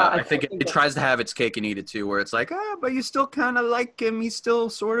 Yeah, I think it tries to have its cake and eat it too, where it's like, but you still kind of like him. He's still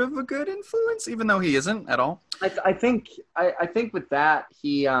sort of a good influence, even though he isn't at all. I think with that,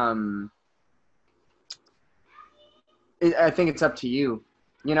 he, I think it's up to you.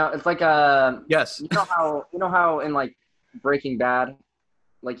 It's like yes. You know how in like Breaking Bad,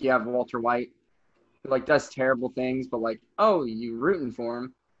 like you have Walter White, who like does terrible things, but like, you rooting for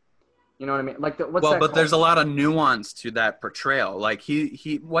him. You know what I mean? Like, there's a lot of nuance to that portrayal. Like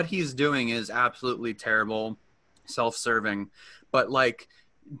what he's doing is absolutely terrible, self-serving, but like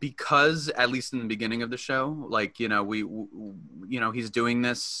because at least in the beginning of the show, like, he's doing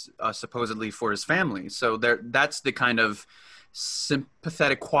this supposedly for his family. So that's the kind of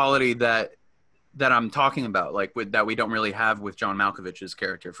sympathetic quality that I'm talking about, like that we don't really have with John Malkovich's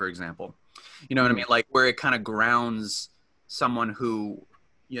character, for example. You know what I mean? Like where it kind of grounds someone who,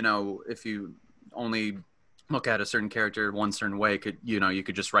 if you only look at a certain character one certain way, you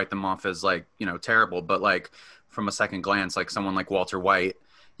could just write them off as like, terrible. But like from a second glance, like someone like Walter White,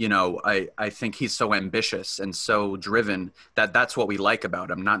 I think he's so ambitious and so driven that's what we like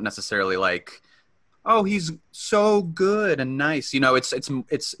about him. Not necessarily like, oh, he's so good and nice.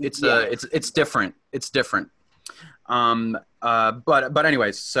 It's different. It's different. But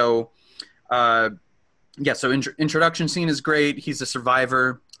anyways, so so introduction scene is great. He's a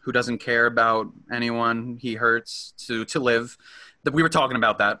survivor who doesn't care about anyone he hurts to live. We were talking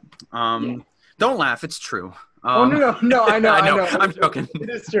about that. Don't laugh. It's true. No, I know. I know. I'm joking. It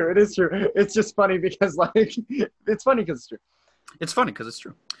is true. It's just funny because it's funny because it's true. It's funny because it's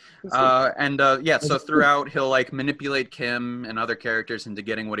true. So throughout he'll like manipulate Kim and other characters into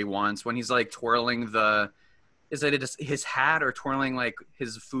getting what he wants. When he's like twirling his hat or twirling like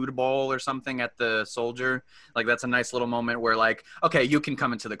his food bowl or something at the soldier, like that's a nice little moment where like, okay, you can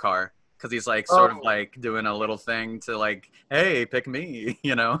come into the car, because he's like sort of like doing a little thing to like, hey, pick me,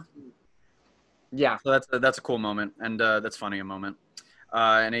 Yeah. So that's a cool moment, and that's funny a moment.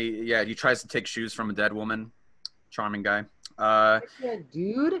 And he tries to take shoes from a dead woman. Charming guy. Yeah,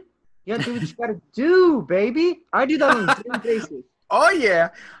 dude. You gotta do what you gotta do, baby. I do that on a daily basis. Oh yeah.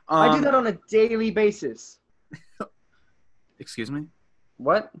 I do that on a daily basis. Excuse me?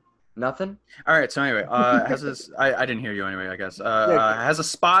 What? Nothing? All right, so anyway, has this I didn't hear you anyway, I guess. Has a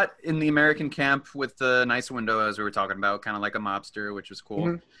spot in the American camp with a nice window, as we were talking about, kind of like a mobster, which was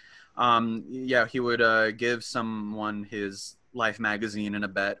cool. Mm-hmm. He would give someone his Life magazine in a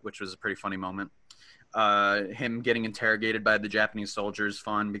bet, which was a pretty funny moment. Him getting interrogated by the Japanese soldiers,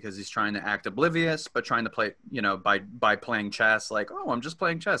 fun, because he's trying to act oblivious, but trying to play, by playing chess, like, oh, I'm just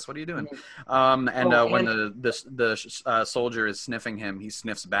playing chess. What are you doing? When the soldier is sniffing him, he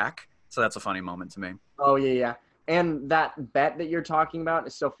sniffs back. So that's a funny moment to me. Oh yeah. And that bet that you're talking about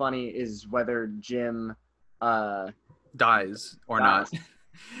is so funny, is whether Jim dies or not,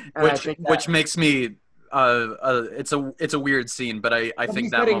 which makes me it's a weird scene, but I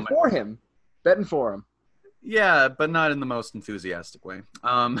think that moment betting for him. Yeah, but not in the most enthusiastic way.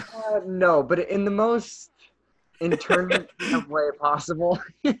 No, but in the most internment way possible.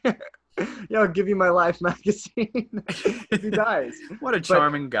 I'll give you my Life magazine if he dies. What a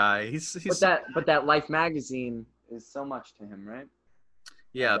charming guy. He's but that Life magazine is so much to him, right?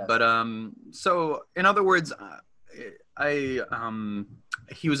 Yeah, but so in other words, he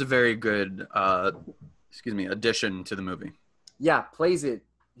was a very good addition to the movie. Yeah,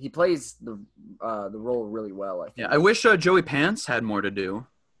 he plays the role really well, I think. Yeah, I wish Joey Pants had more to do.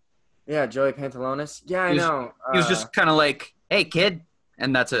 Yeah, Joey Pantalones. Yeah, I know. He was just kind of like, hey, kid,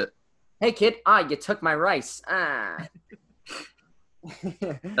 and that's it. Hey, kid, you took my rice.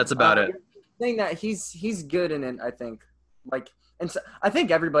 That's about it. Saying that he's good in it, I think. And so I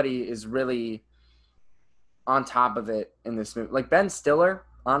think everybody is really on top of it in this movie. Like Ben Stiller,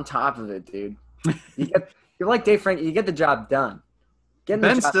 on top of it, dude. You're like Dave Frank. You get the job done.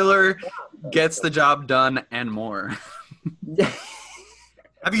 Ben Stiller gets the job done and more.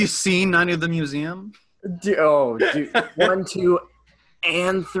 Have you seen Night at the Museum? Dude, 1, 2,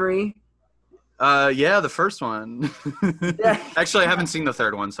 and 3. Yeah, the first one. Yeah. Actually, I haven't seen the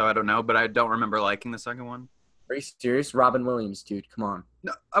third one, so I don't know, but I don't remember liking the second one. Are you serious? Robin Williams, dude, come on.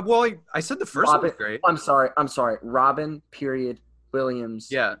 No, well, I said the first one was great. I'm sorry. Robin, period, Williams.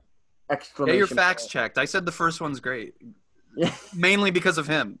 Yeah. Exclamation. Yeah, your facts checked. I said the first one's great. Yeah. Mainly because of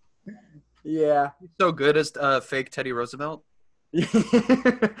him. Yeah. He's so good as fake Teddy Roosevelt.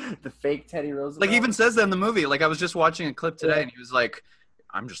 The fake Teddy Roosevelt. Like, he even says that in the movie. Like, I was just watching a clip today, and he was like,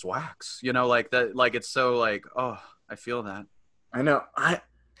 I'm just wax. Like that. Like, it's so like, oh, I feel that. I know.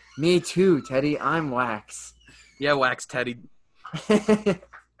 Me too, Teddy. I'm wax. Yeah, wax Teddy.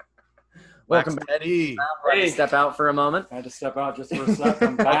 Welcome back. Teddy. Hey. Step out for a moment. I had to step out just for a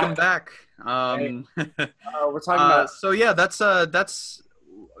second. Welcome back. We're talking about. So yeah, that's what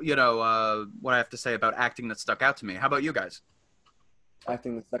I have to say about acting that stuck out to me. How about you guys?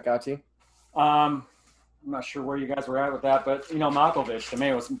 Acting that stuck out to you? I'm not sure where you guys were at with that, but Malkovich to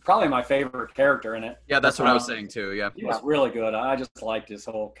me was probably my favorite character in it. Yeah, that's what I was saying too. Yeah, he was really good. I just liked his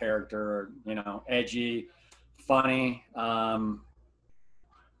whole character. Edgy, funny.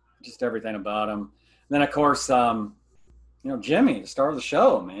 Just everything about him. And then, of course, Jimmy, the star of the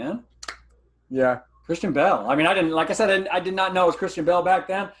show, man. Yeah. Christian Bale. I mean, I didn't, like I said, I did not know it was Christian Bale back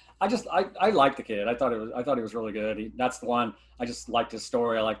then. I liked the kid. I thought he was really good. That's the one. I just liked his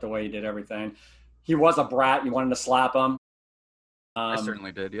story. I liked the way he did everything. He was a brat. You wanted to slap him. I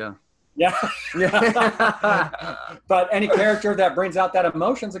certainly did. Yeah. Yeah. But any character that brings out that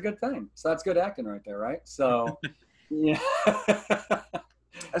emotion is a good thing. So that's good acting right there, right? So, yeah.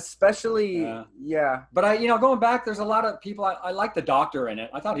 Especially, yeah. But going back, there's a lot of people. I like the doctor in it.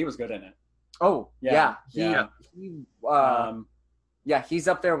 I thought he was good in it. Oh, yeah. Yeah, he's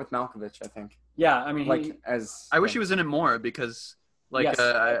up there with Malkovich, I think. Yeah, I mean, I wish he was in it more because, like, yes.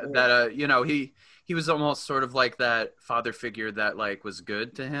 He was almost sort of like that father figure that like was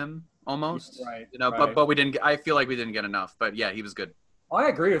good to him almost. Right. Right. But we didn't. I feel like we didn't get enough. But yeah, he was good. I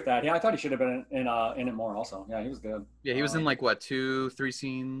agree with that. Yeah, I thought he should have been in it more also. Yeah, he was good. Yeah, he was in like what 2-3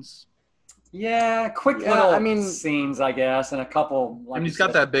 scenes. Yeah, quick little scenes, I guess, and a couple. Like, and he's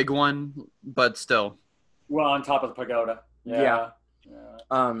got that big one, but still. Well, on top of the pagoda. Yeah.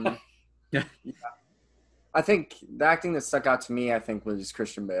 Yeah. I think the acting that stuck out to me, was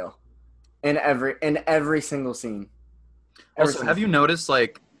Christian Bale, in every single scene. Also, have you noticed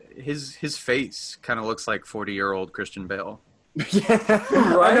like his face kind of looks like 40-year-old Christian Bale? Yeah,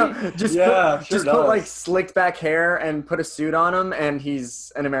 right. Just put like slicked back hair and put a suit on him, and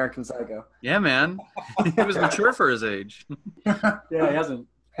he's an American Psycho. Yeah, man. He was mature for his age. Yeah, he hasn't.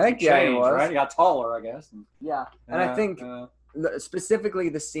 Heck changed, yeah, he was. Right? He got taller, I guess. Yeah, and I think specifically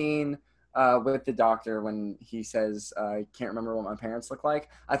the scene with the doctor when he says, "I can't remember what my parents look like."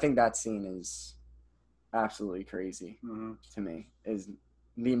 I think that scene is absolutely crazy to me. Is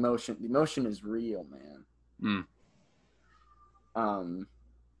the emotion? The emotion is real, man.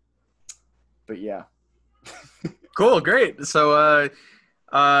 But yeah. Cool, great. So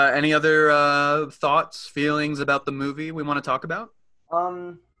any other thoughts, feelings about the movie we want to talk about?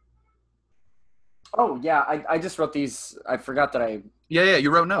 Oh yeah, I just wrote these. I forgot that I you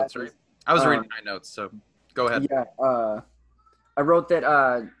wrote notes, right? I was reading my notes, so go ahead. Yeah, I wrote that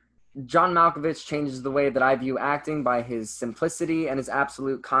John Malkovich changes the way that I view acting by his simplicity and his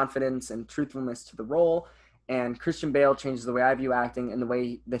absolute confidence and truthfulness to the role. And Christian Bale changes the way I view acting and the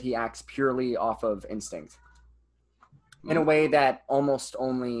way that he acts purely off of instinct. In a way that almost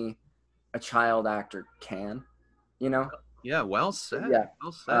only a child actor can, Yeah, well said. Yeah.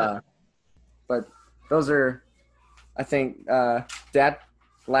 Well said. But those are, I think, Dad,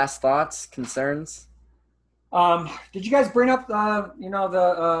 last thoughts, concerns? Did you guys bring up,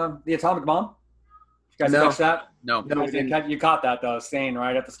 the atomic bomb? You guys catch that? No. You caught that, though, scene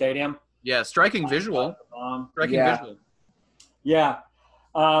right at the stadium? Yeah, striking visual. Visual. Yeah.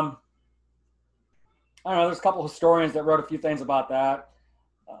 I don't know. There's a couple of historians that wrote a few things about that.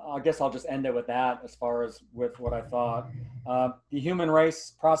 I guess I'll just end it with that as far as with what I thought. The human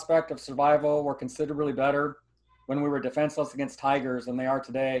race prospect of survival were considerably better when we were defenseless against tigers than they are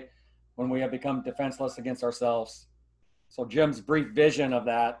today when we have become defenseless against ourselves. So Jim's brief vision of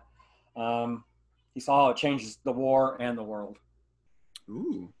that, he saw how it changes the war and the world.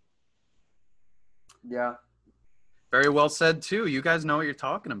 Ooh. Yeah. Very well said, too. You guys know what you're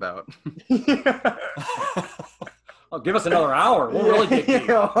talking about. Oh, give us another hour. We'll really get deep.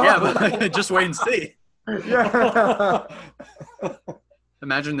 Yeah, but just wait and see. Yeah.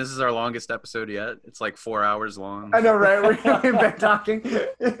 Imagine this is our longest episode yet. It's like 4 hours long. I know, right? We've been talking.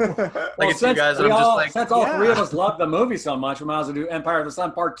 Since all three of us love the movie so much, we might as well do Empire of the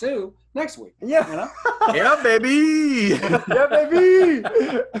Sun Part 2 next week. Yeah. Yeah, baby. Yeah, baby.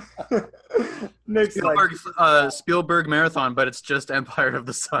 Spielberg marathon, but it's just Empire of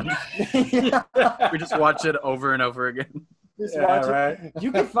the Sun. We just watch it over and over again. Just watch it.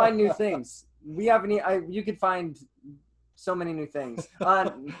 You can find new things. You could find so many new things.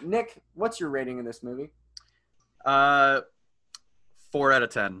 Nick, what's your rating in this movie? 4 out of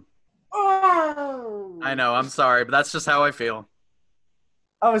 10. Oh! I know. I'm sorry, but that's just how I feel.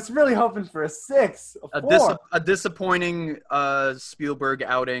 I was really hoping for a 6. A 4. A disappointing Spielberg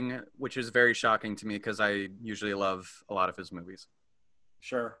outing, which is very shocking to me because I usually love a lot of his movies.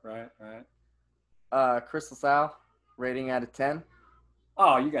 Sure. Right. Crystal Sal, rating out of 10.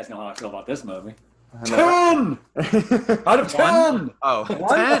 Oh, you guys know how I feel about this movie. 10 out of 10. Oh,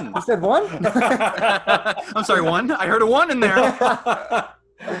 10. You said 1? I'm sorry, 1. I heard a 1 in there.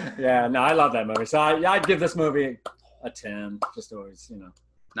 Yeah, no, I love that movie. So I'd give this movie a 10. Just always,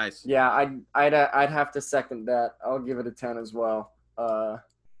 Nice. Yeah, I'd have to second that. I'll give it a 10 as well.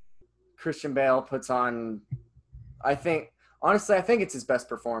 Christian Bale puts on, I think it's his best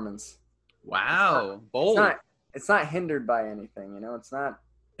performance. Wow, bold. It's not hindered by anything, It's not.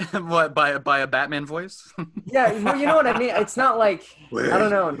 What, by a Batman voice? Yeah, well, you know what I mean. It's not like I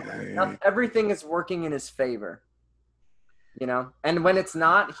don't know. Not everything is working in his favor. You know, and when it's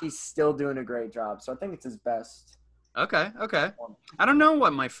not, he's still doing a great job. So I think it's his best. Okay. I don't know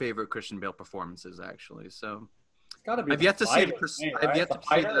what my favorite Christian Bale performance is actually. So it's gotta be I've yet to see the Prestige.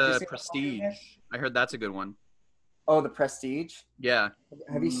 Prestige. I heard that's a good one. Oh, The Prestige. Yeah.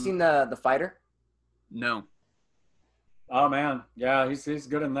 Have you seen the Fighter? No. Oh man, yeah, he's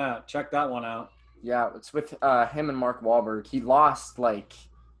good in that. Check that one out. Yeah, it's with him and Mark Wahlberg. He lost like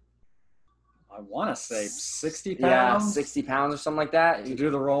I want to say 60 pounds. Yeah, 60 pounds or something like that. To do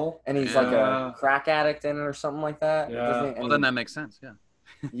the role. And he's like a crack addict in it or something like that. Yeah. Well, then that makes sense. Yeah.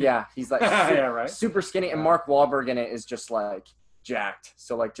 Yeah, he's like super skinny, and Mark Wahlberg in it is just like jacked.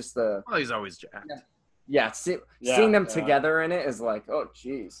 So like just the. Oh, he's always jacked. Yeah, seeing them together in it is like, oh,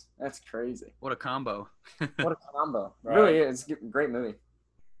 geez, that's crazy. What a combo. What a combo. Right. Really is. It's a great movie.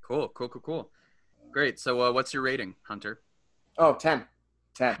 Cool. Great. So what's your rating, Hunter? Oh, 10.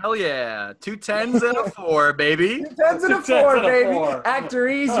 10. Hell yeah. 2 10s and a 4, baby. 2 10s and a 4, baby.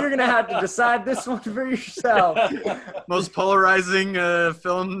 Actories, you're going to have to decide this one for yourself. Most polarizing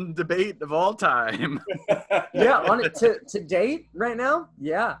film debate of all time. Yeah, on it to date right now?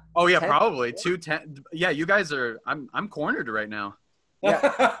 Yeah. Oh, yeah, 10? Probably. 2 10. Yeah, you guys are, I'm cornered right now.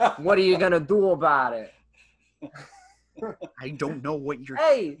 Yeah. What are you going to do about it? I don't know what you're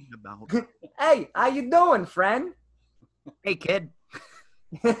talking about. Hey, how you doing, friend? Hey, kid.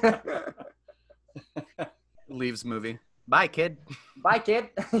 Leaves movie. Bye, kid. Bye, kid.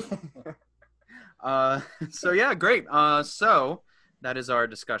 So yeah, great. So that is our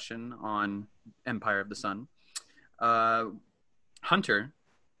discussion on Empire of the Sun. Hunter,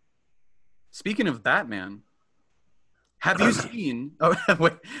 speaking of Batman, have you seen? Oh,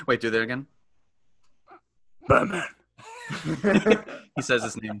 wait, do that again. Batman. He says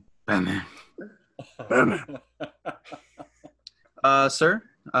his name. Batman. Sir,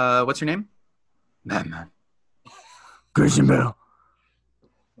 what's your name? Batman. Christian Bale.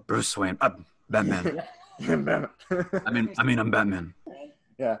 Bruce Wayne. Batman. I'm Batman.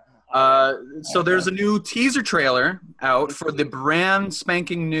 Yeah. So there's a new teaser trailer out for the brand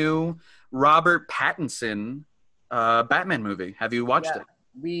spanking new Robert Pattinson Batman movie. Have you watched it?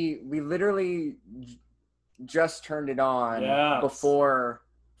 We literally just turned it on before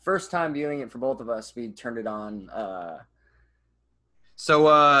first time viewing it for both of us. We turned it on.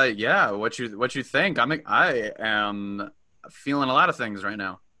 So yeah, what you think? I am feeling a lot of things right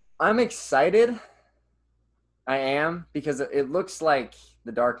now. I'm excited. I am, because it looks like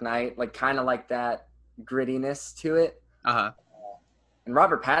The Dark Knight, like kind of like that grittiness to it. Uh-huh. And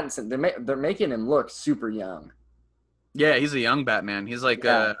Robert Pattinson, they're making him look super young. Yeah, he's a young Batman. He's like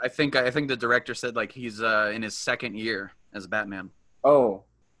I think the director said like he's in his second year as Batman. Oh.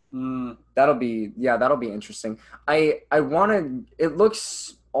 That'll be interesting. I wanted, it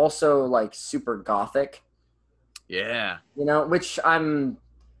looks also like super gothic. Yeah. You know, which I'm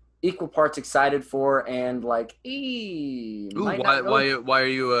equal parts excited for and like why are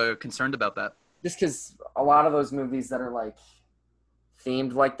you concerned about that? Just because a lot of those movies that are like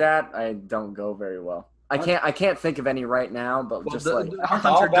themed like that, I don't go very well. I can't think of any right now, but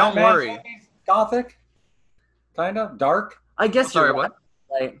Hunter, don't worry. Gothic, kind of dark. I guess. Sorry, what?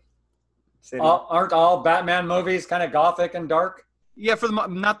 Right. Aren't all Batman movies kind of gothic and dark? Yeah, for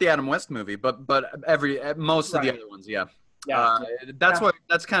not the Adam West movie, but most of the other ones, yeah. Yeah.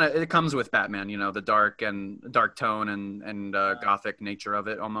 That's kind of, it comes with Batman, you know, the dark tone and gothic nature of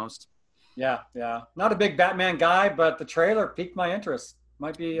it almost. Yeah. Not a big Batman guy, but the trailer piqued my interest.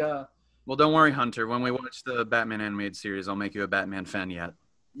 Might be. Well, don't worry, Hunter. When we watch the Batman animated series, I'll make you a Batman fan yet.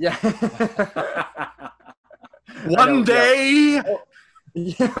 Yeah. One day.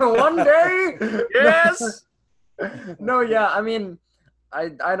 Yeah, one day. Yes. No, yeah. I mean,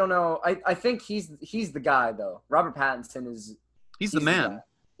 I don't know. I think he's the guy though. Robert Pattinson is. He's the man.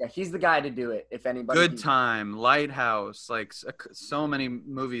 Yeah, he's the guy to do it. If anybody. Good Time, Lighthouse, like so many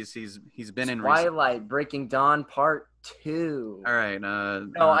movies he's been in. Twilight, Breaking Dawn Part 2. All right. No,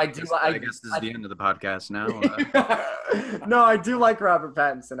 I do. I guess this is the end of the podcast now. No, I do like Robert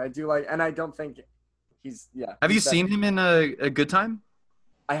Pattinson. I do like, and I don't think he's. Yeah. Have you seen him in a Good Time?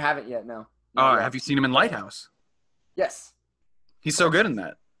 I haven't yet. No. Have you seen him in Lighthouse? Yes. He's so good in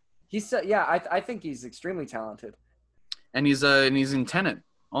that. I think he's extremely talented. And he's in Tenet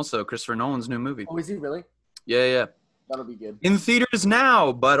also, Christopher Nolan's new movie. Oh, is he really? Yeah. That'll be good. In theaters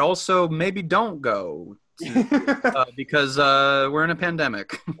now, but also maybe don't go because we're in a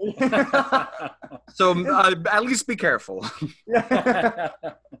pandemic. So at least be careful.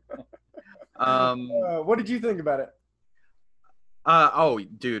 What did you think about it? Oh,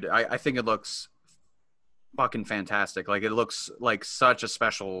 dude, I think it looks fucking fantastic. Like it looks like such a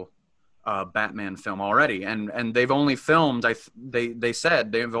special Batman film already, and they've only filmed. They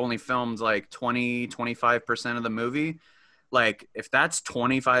said they've only filmed like 25% of the movie. Like if that's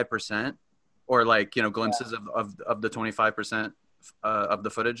 25%, or like glimpses of the 25% of the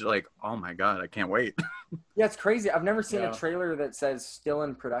footage, like oh my god, I can't wait. Yeah, it's crazy. I've never seen a trailer that says still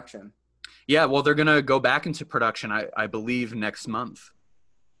in production. Yeah, well, they're gonna go back into production, I believe, next month.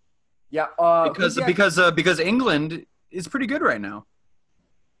 Yeah, because England is pretty good right now.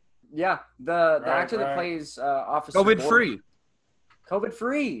 Yeah, the actor that plays Officer COVID free. COVID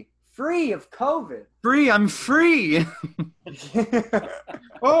free of COVID. Free, I'm free.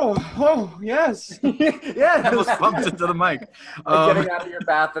 oh, yes. Yeah, I almost bumped into the mic. Getting out of your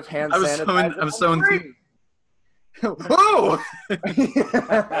bath of hand sanitizer. I'm so enthused. Oh,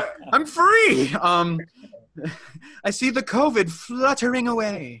 I'm free. I see the COVID fluttering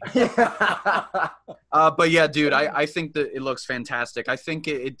away. But yeah, dude, I think that it looks fantastic. I think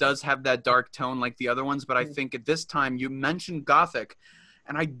it does have that dark tone like the other ones, but I think at this time you mentioned Gothic,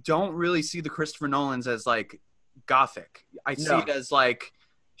 and I don't really see the Christopher Nolans as like Gothic. I see it as like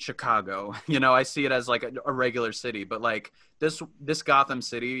Chicago. I see it as like a regular city, but like this Gotham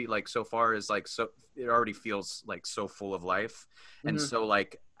City, like so far is like so it already feels like so full of life and so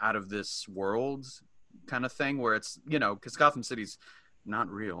like out of this world kind of thing where it's because Gotham City's not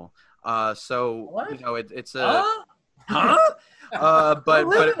real. So what? It's a but I'm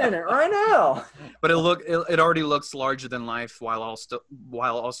living in it right now. But it already looks larger than life while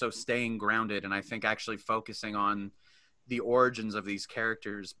also staying grounded, and I think actually focusing on the origins of these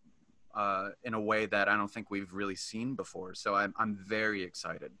characters in a way that I don't think we've really seen before. So I'm very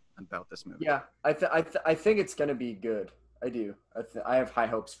excited about this movie. Yeah, I think it's gonna be good. I do. I have high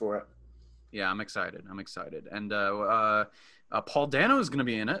hopes for it. Yeah, I'm excited. And Paul Dano is gonna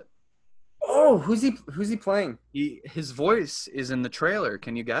be in it. Oh, who's he playing? His voice is in the trailer.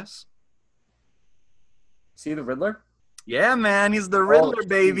 Can you guess? Is he the Riddler? Yeah, man, he's the Riddler,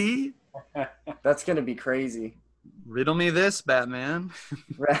 baby. That's gonna be crazy. Riddle me this, Batman.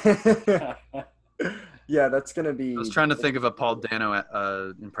 Yeah, that's gonna be. I was trying to think of a Paul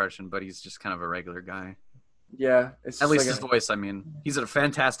Dano impression, but he's just kind of a regular guy. Yeah, at least his voice. I mean, he's a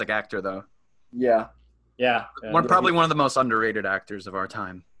fantastic actor, though. Yeah. Probably one of the most underrated actors of our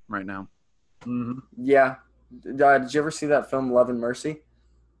time right now. Mm-hmm. Yeah. Did you ever see that film Love and Mercy?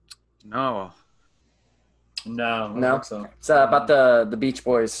 No. I don't think so. It's about the Beach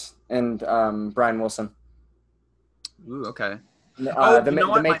Boys and Brian Wilson. Ooh, okay. The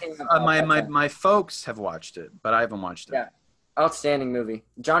my folks have watched it, but I haven't watched it. Yeah, outstanding movie.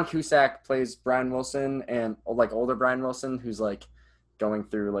 John Cusack plays Brian Wilson, and like older Brian Wilson, who's like going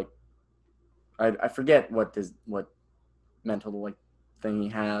through like I forget what mental like thing he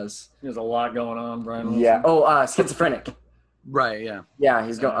has. There's a lot going on, Brian Wilson. Yeah. Oh, schizophrenic. Right. Yeah. Yeah,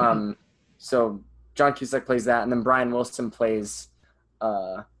 he's going. So John Cusack plays that, and then Brian Wilson plays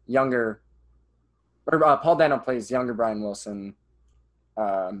younger. Or Paul Dano plays younger Brian Wilson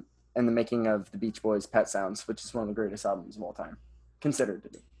in the making of the Beach Boys' Pet Sounds, which is one of the greatest albums of all time, considered to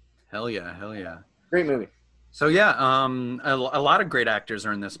be. Hell yeah. Great movie. So yeah, a lot of great actors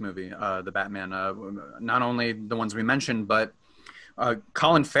are in this movie, the Batman. Not only the ones we mentioned, but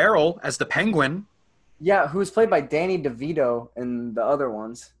Colin Farrell as the Penguin. Yeah, who was played by Danny DeVito in the other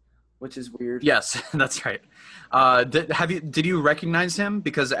ones, which is weird. Yes, that's right. Did you recognize him?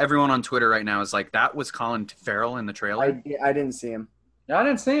 Because everyone on Twitter right now is like, that was Colin Farrell in the trailer. I didn't see him. Yeah, I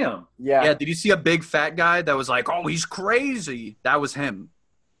didn't see him. Yeah. Did you see a big fat guy that was like, oh, he's crazy? That was him.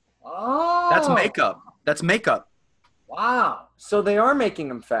 Oh. That's makeup. Wow. So they are making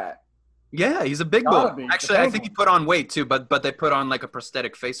him fat. Yeah, he's a big boy. Actually, I think he put on weight too, but they put on like a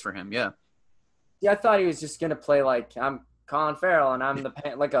prosthetic face for him. Yeah. Yeah, I thought he was just gonna play like I'm Colin Farrell and I'm the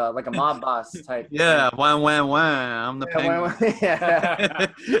like a mob boss type. Yeah, wham. I'm the Penguin. Yeah.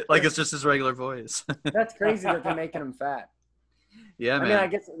 Like it's just his regular voice. That's crazy that they're making him fat. Yeah, man. I mean, I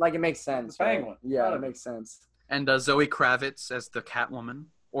guess like it makes sense. Penguin. Yeah, it makes sense. And Zoe Kravitz as the Catwoman,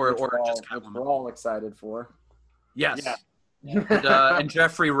 or just Catwoman. We're all excited for. Yes. Yeah. And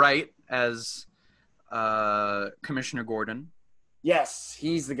Jeffrey Wright as Commissioner Gordon. Yes,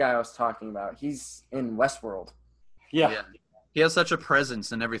 he's the guy I was talking about. He's in Westworld. Yeah. He has such a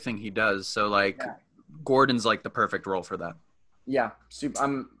presence in everything he does. So like, Gordon's like the perfect role for that. Yeah,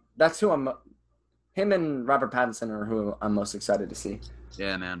 him and Robert Pattinson are who I'm most excited to see.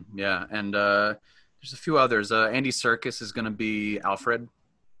 Yeah, man. Yeah, and there's a few others. Andy Serkis is gonna be Alfred.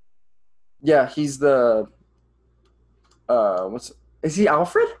 Yeah, he's the. Is he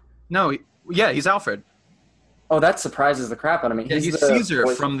Alfred? No, he's Alfred. Oh, that surprises the crap out of me. Yeah, he's Caesar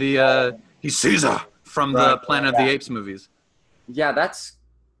from the he's Caesar from the Planet of the Apes movies. Yeah, that's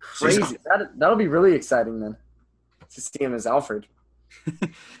crazy. That'll be really exciting then to see him as Alfred.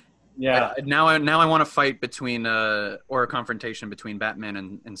 Yeah. Now I want to fight between or a confrontation between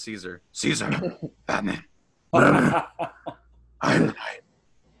Batman and Caesar. Caesar, Batman. I'm the knight.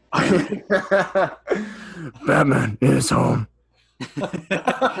 Batman is home.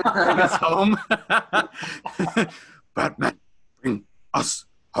 Bring us home. Batman, bring us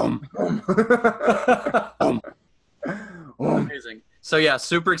home. Home. Amazing. So yeah,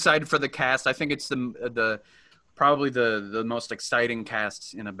 super excited for the cast. I think it's the probably the most exciting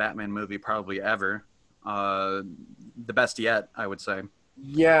cast in a Batman movie probably ever. The best yet, I would say.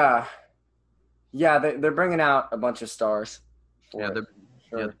 Yeah, they're bringing out a bunch of stars.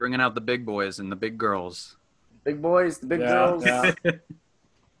 They're bringing out the big boys and the big girls. Big boys, the big girls.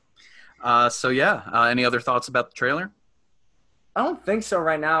 Yeah. Any other thoughts about the trailer? I don't think so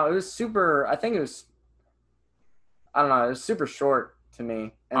right now. It was super. I think it was. I don't know. It was super short to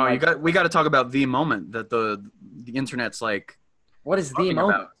me. And we got to talk about the moment that the internet's like. What is the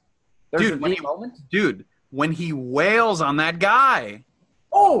moment? There's a moment? Dude, when he wails on that guy.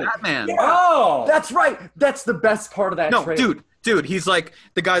 Oh, Batman. Yeah. Oh, that's right. That's the best part of that trailer. No, dude, he's like,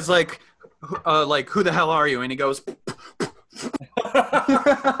 the guy's like, who the hell are you? And he goes,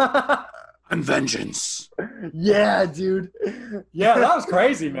 I'm vengeance. Yeah, dude. Yeah, that was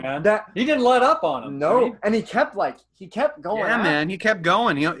crazy, man. He didn't let up on him. No, right? And he kept going. Yeah, man, he kept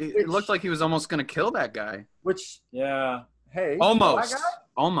going. It looked like he was almost gonna kill that guy. Hey, almost.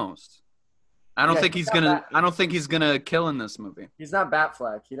 I don't think he's gonna. I don't think he's gonna kill in this movie. He's not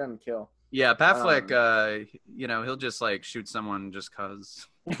Batfleck. He doesn't kill. Yeah, Batfleck. He'll just like shoot someone just cause.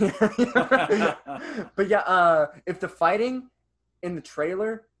 But yeah, if the fighting in the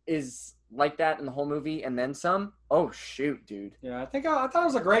trailer is like that in the whole movie and then some, oh shoot, dude. Yeah, I thought it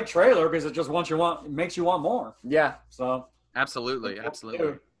was a great trailer because it just makes you want more. Yeah. So absolutely.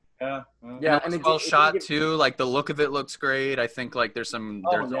 Yeah. And it's well shot too. Like the look of it looks great. I think like there's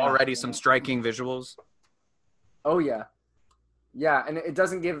already some striking visuals. Oh yeah. Yeah, and it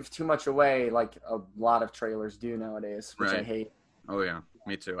doesn't give too much away like a lot of trailers do nowadays, which I hate. Oh yeah,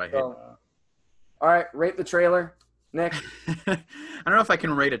 me too. I hate that. All right, rate the trailer, Nick. I don't know if I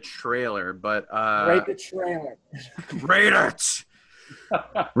can rate a trailer, but rate the trailer. Rate it.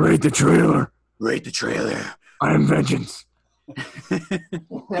 Rate the trailer. Rate the trailer. I am vengeance.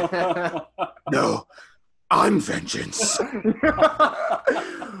 No, I'm vengeance.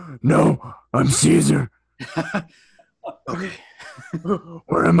 No, I'm Caesar. Okay.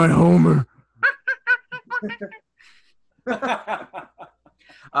 Where am I, Homer?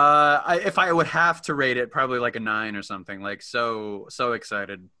 If I would have to rate it, probably like a 9 or something. Like so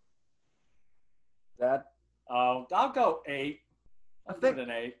excited. Dad? Oh, I'll go 8. I think an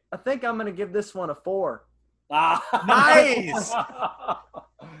 8. I think I'm gonna give this one a 4. Nice.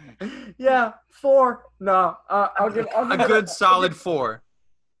 Yeah, 4. No, I'll give a good solid 4.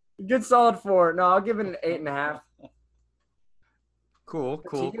 Good solid 4. No, I'll give it an 8.5. Cool.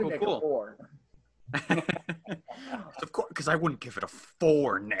 4. Of course, because I wouldn't give it a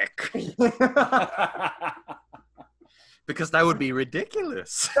 4, Nick. Because that would be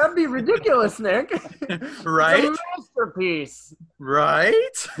ridiculous. That'd be ridiculous, Nick. Right? It's a masterpiece.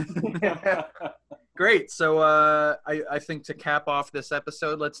 Right? Great. So I think to cap off this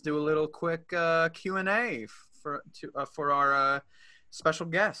episode, let's do a little quick Q&A for our special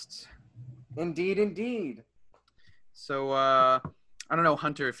guests. Indeed. So I don't know,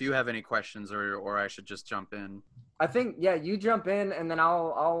 Hunter, if you have any questions or I should just jump in. I think you jump in and then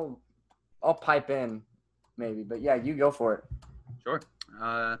I'll pipe in maybe. But yeah, you go for it. Sure.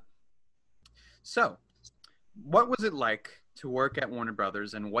 So, what was it like to work at Warner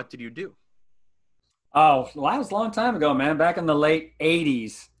Brothers and what did you do? Oh, well, that was a long time ago, man. Back in the late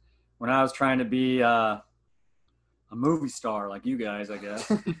 80s when I was trying to be a movie star like you guys, I guess.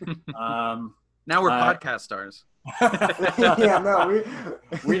 Now we're podcast stars. Yeah, no,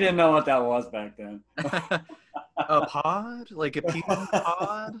 we didn't know what that was back then. A pod? Like a people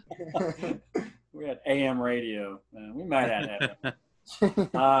pod? We had AM radio. We might have it.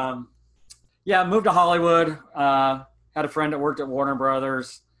 Yeah, moved to Hollywood. Had a friend that worked at Warner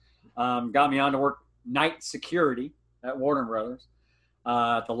Brothers. Got me on to work night security at Warner Brothers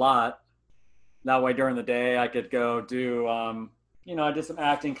at the lot. That way during the day I could go do, I did some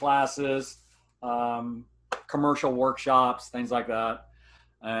acting classes, commercial workshops, things like that.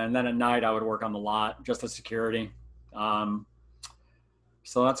 And then at night I would work on the lot, just as security.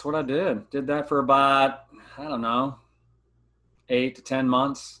 So that's what I did. Did that for about, 8 to 10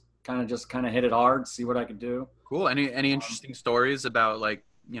 months. kind of hit it hard, see what I could do. Cool. Any interesting stories about like,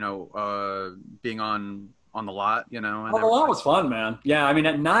 being on the lot, and the lot was fun, man. Yeah. I mean,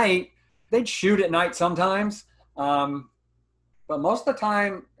 at night they'd shoot at night sometimes. But most of the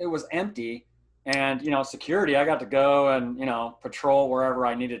time it was empty, and, security, I got to go and, patrol wherever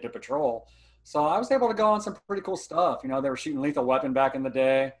I needed to patrol. So I was able to go on some pretty cool stuff. They were shooting Lethal Weapon back in the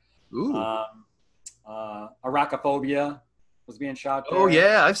day. Ooh. Arachnophobia was being shot there. Oh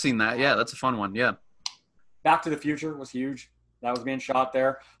yeah, I've seen that. Yeah, that's a fun one. Yeah. Back to the Future was huge. That was being shot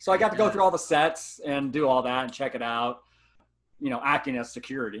there. So I got to go through all the sets and do all that and check it out. Acting as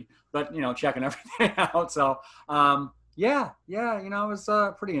security, but checking everything out. So yeah, it was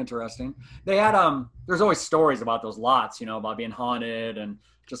pretty interesting. They had there's always stories about those lots, about being haunted and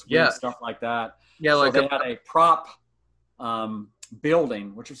just weird stuff like that. Yeah, so they had a prop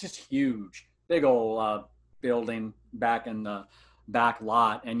building, which was just huge, big old building back in the back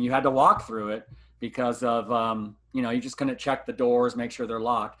lot, and you had to walk through it because of you just couldn't check the doors, make sure they're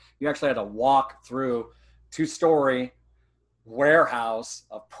locked. You actually had to walk through 2-story warehouse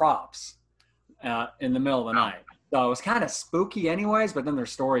of props in the middle of the night. So it was kind of spooky anyways, but then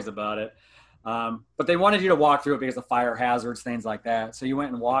there's stories about it. But they wanted you to walk through it because of fire hazards, things like that. So you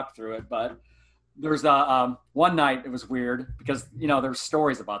went and walked through it. But there's one night it was weird because, there's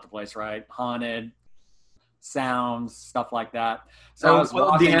stories about the place, right? Haunted, sounds, stuff like that. So I was the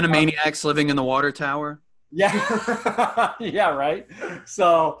Animaniacs living in the water tower? Yeah. Yeah, right.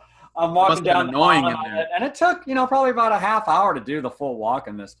 So I'm walking down the hall, and it took, probably about a half hour to do the full walk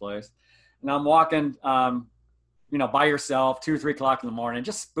in this place. And I'm walking by yourself, 2 or 3 o'clock in the morning,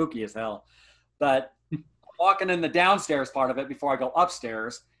 just spooky as hell. But I'm walking in the downstairs part of it before I go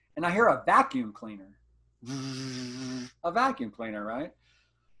upstairs, and I hear a vacuum cleaner. A vacuum cleaner, right?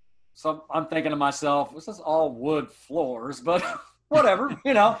 So I'm thinking to myself, this is all wood floors, but whatever,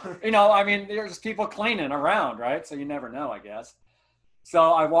 I mean, there's just people cleaning around, right? So you never know, I guess.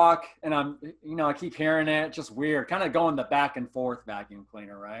 So I walk, and I keep hearing it, just weird, kind of going the back and forth vacuum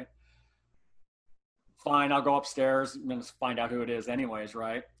cleaner, right? Fine, I'll go upstairs and find out who it is anyways,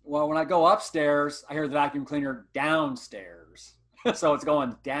 right? Well, when I go upstairs, I hear the vacuum cleaner downstairs. So it's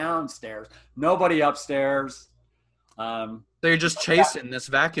going downstairs. Nobody upstairs. So you're just chasing this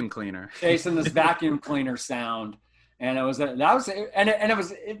vacuum cleaner. Chasing this vacuum cleaner sound. And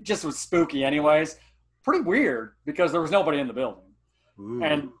it just was spooky anyways. Pretty weird because there was nobody in the building. Ooh.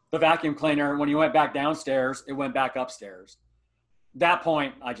 And the vacuum cleaner, when you went back downstairs, it went back upstairs. That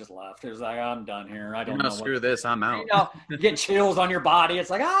point, I just left. It was like, I'm done here. I don't know. Screw this. I'm out. You get chills on your body. It's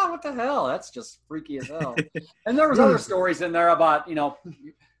like, what the hell? That's just freaky as hell. And there was other stories in there about,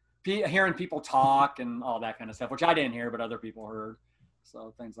 hearing people talk and all that kind of stuff, which I didn't hear, but other people heard.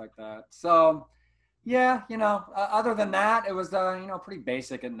 So things like that. So, yeah, other than that, it was, pretty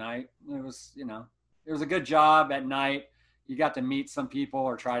basic at night. It was, it was a good job at night. You got to meet some people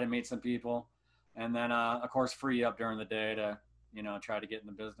or try to meet some people. And then, of course, free up during the day to, try to get in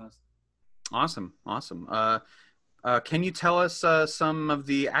the business. Awesome. Can you tell us some of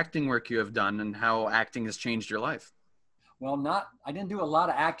the acting work you have done and how acting has changed your life? Well, I didn't do a lot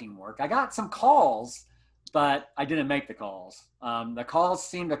of acting work. I got some calls, but I didn't make the calls. The calls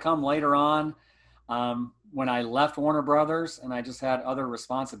seemed to come later on when I left Warner Brothers and I just had other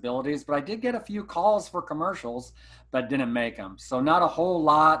responsibilities. But I did get a few calls for commercials, but didn't make them. So not a whole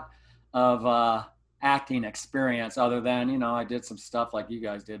lot of acting experience other than, I did some stuff like you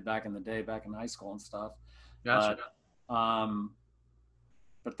guys did back in the day, back in high school and stuff. Gotcha.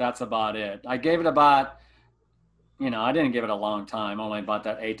 But that's about it. I gave it about, I didn't give it a long time, only about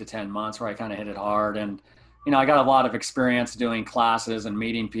that 8 to 10 months where I kind of hit it hard. And, I got a lot of experience doing classes and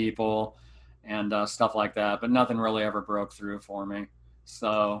meeting people and stuff like that, but nothing really ever broke through for me.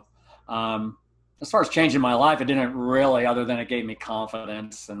 So as far as changing my life, it didn't really, other than it gave me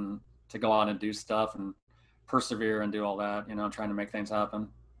confidence and to go out and do stuff and persevere and do all that, trying to make things happen.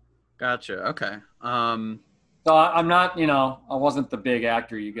 Gotcha. Okay. So I'm not, I wasn't the big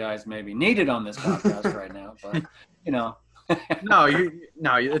actor you guys maybe needed on this podcast right now, but No,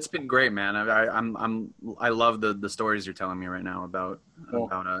 it's been great, man. I love the stories you're telling me right now about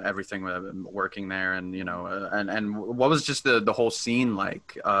everything working there, and and what was just the whole scene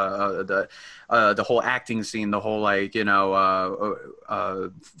like, the whole acting scene, the whole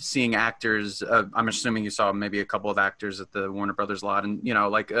seeing actors. I'm assuming you saw maybe a couple of actors at the Warner Brothers lot, and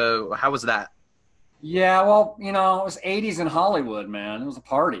how was that? Yeah, well, it was 80s in Hollywood, man. It was a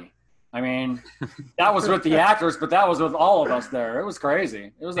party. I mean, that was with the actors, but that was with all of us there. It was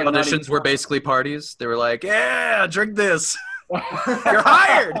crazy. It was the auditions were basically parties. They were like, "Yeah, drink this. You're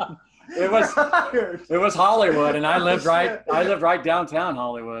hired." it was Hollywood, and I lived right downtown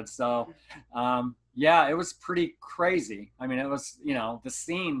Hollywood. So, yeah, it was pretty crazy. I mean, it was, the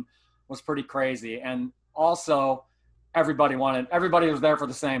scene was pretty crazy, and also everybody was there for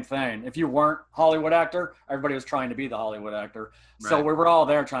the same thing. If you weren't Hollywood actor, everybody was trying to be the Hollywood actor. Right. So we were all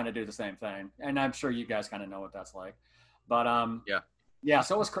there trying to do the same thing. And I'm sure you guys kind of know what that's like. But yeah.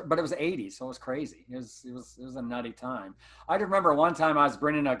 So it was, but it was '80s, so it was crazy. It was a nutty time. I remember one time I was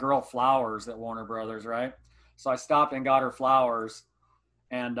bringing a girl flowers at Warner Brothers, right? So I stopped and got her flowers,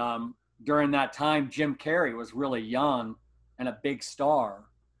 and during that time, Jim Carrey was really young and a big star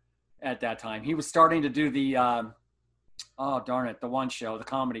at that time. He was starting to do the the one show, the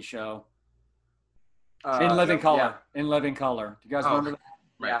comedy show, In Living Color. Yeah. In Living Color. Do you guys remember that?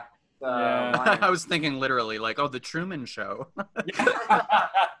 Right. Yeah. I was thinking literally like, the Truman Show.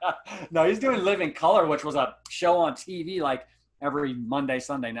 No, he's doing Living Color, which was a show on TV like every Monday,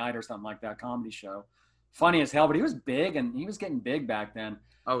 Sunday night or something like that, comedy show. Funny as hell, but he was big, and he was getting big back then.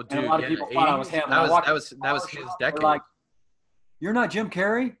 Oh, dude, and a lot of people thought I was him. That was his decade. Like, you're not Jim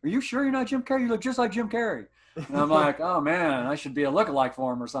Carrey? Are you sure you're not Jim Carrey? You look just like Jim Carrey. And I'm like, oh man, I should be a lookalike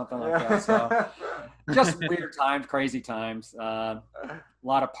for him or something like that. So just weird times, crazy times. A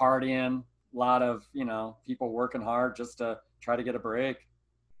lot of partying, a lot of, people working hard just to try to get a break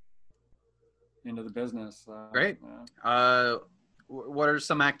into the business. Great. Yeah. What are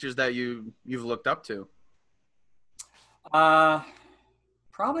some actors that you've looked up to?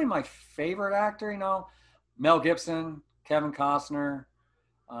 Probably my favorite actor, Mel Gibson, Kevin Costner.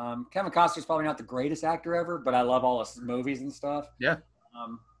 Kevin Costner's probably not the greatest actor ever, but I love all his movies and stuff. Yeah.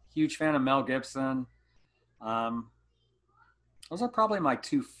 Huge fan of Mel Gibson. Those are probably my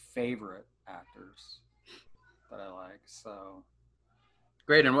two favorite actors that I like. So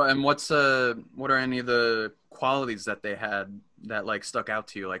great. And what are any of the qualities that they had that like stuck out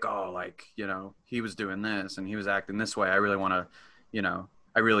to you? Like, he was doing this and he was acting this way. I really want to,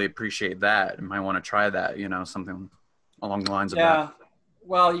 I really appreciate that. And I want to try that, something along the lines of that.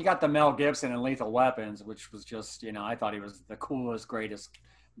 Well, you got the Mel Gibson in Lethal Weapons, which was just, I thought he was the coolest, greatest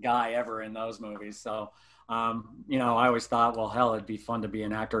guy ever in those movies. So, I always thought, well, hell, it'd be fun to be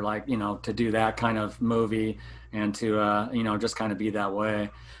an actor like, to do that kind of movie and to, just kind of be that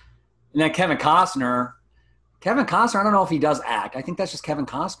way. And then Kevin Costner, I don't know if he does act. I think that's just Kevin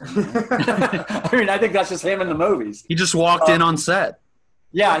Costner. I think that's just him in the movies. He just walked in on set.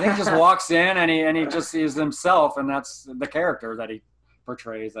 Yeah, I think he just walks in and he just is himself, and that's the character that he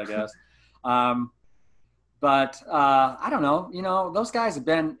portrays, I guess. But I don't know, those guys have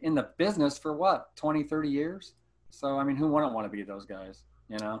been in the business for what, 20, 30 years? So, who wouldn't want to be those guys,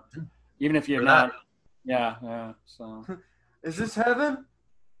 even if you're not. Yeah. So is this heaven?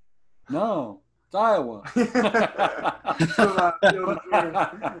 No, it's Iowa. It's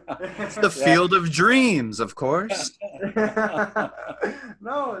the field of dreams, of course.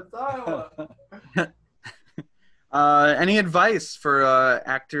 No, it's Iowa. Any advice for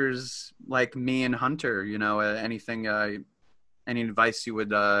actors like me and Hunter? Anything? Any advice you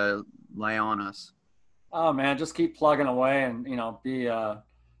would lay on us? Oh man, just keep plugging away, and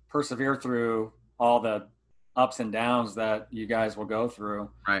persevere through all the ups and downs that you guys will go through.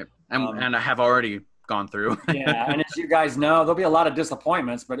 Right, and I have already gone through. Yeah, and as you guys know, there'll be a lot of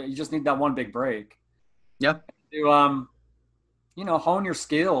disappointments, but you just need that one big break. Yeah. To hone your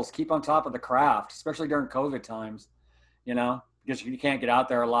skills, keep on top of the craft, especially during COVID times, because you can't get out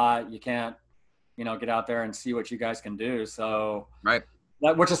there a lot. You can't, get out there and see what you guys can do. So, right.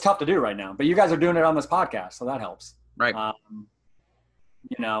 Which is tough to do right now, but you guys are doing it on this podcast, so that helps. Right. And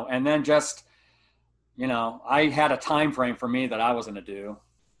then just, I had a time frame for me that I was going to do,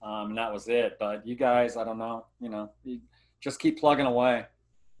 and that was it. But you guys, I don't know, you just keep plugging away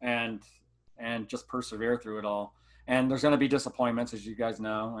and just persevere through it all. And there's going to be disappointments, as you guys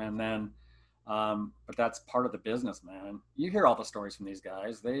know. And then, but that's part of the business, man. You hear all the stories from these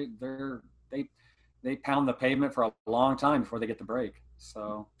guys. They pound the pavement for a long time before they get the break.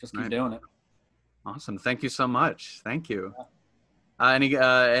 So just keep doing it. Awesome. Thank you so much. Thank you.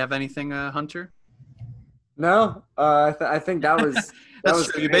 Have anything, Hunter? No, I think that was. That's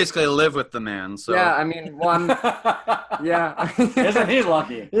true. You basically live with the man. So yeah, yeah. Isn't he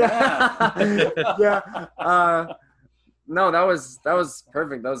lucky? Yeah. Yeah. No, that was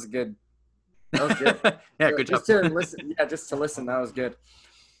perfect. That was good. Yeah, good job. Just to listen. That was good.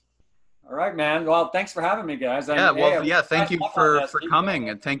 All right, man. Well, thanks for having me, guys. Thank you for coming,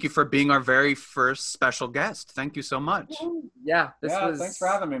 and thank you for being our very first special guest. Thank you so much. Yeah, thanks for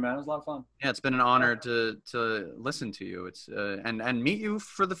having me, man. It was a lot of fun. Yeah, it's been an honor to listen to you. It's and meet you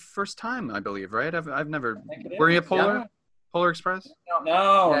for the first time, I believe, right? I've never. Were you a Polar? Polar Express? No,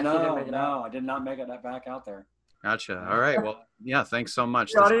 Yeah, I did not make it back out there. Gotcha. All right. Well, yeah. Thanks so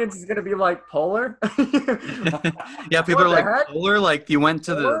much. The audience is gonna be like, Polar? Yeah, people What are like, the heck? Polar? Like you went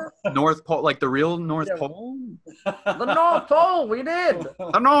to Polar? the North Pole, like the real North Yeah. Pole? The North Pole, we did.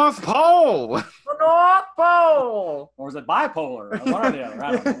 The North Pole! The North Pole. Or is it bipolar? One or the other.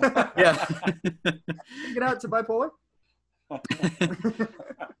 I don't know. Yeah. Get out to bipolar.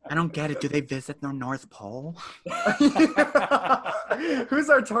 I don't get it. Do they visit the North Pole? Who's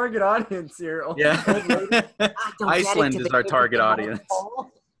our target audience here? Yeah. Iceland is our target audience.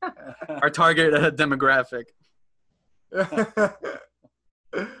 Our target demographic.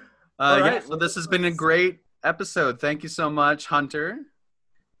 Yeah, so this has been a great episode. Thank you so much, Hunter.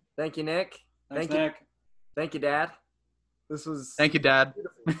 Thank you, Nick. Thanks, Nick. Thank you, Dad. This was Thank you, Dad.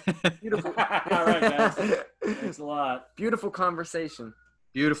 beautiful. All right, guys. Thanks a lot. Beautiful conversation.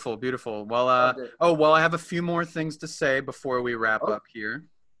 Beautiful, beautiful. Well, I have a few more things to say before we wrap up here.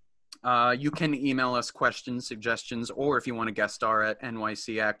 You can email us questions, suggestions, or if you want to guest star at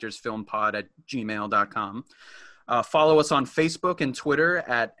nycactorsfilmpod@gmail.com. Follow us on Facebook and Twitter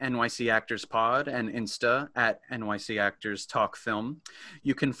at NYC Actors Pod and Insta at NYC Actors Talk Film.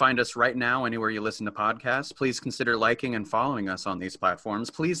 You can find us right now anywhere you listen to podcasts. Please consider liking and following us on these platforms.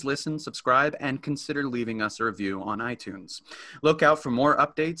 Please listen, subscribe, and consider leaving us a review on iTunes. Look out for more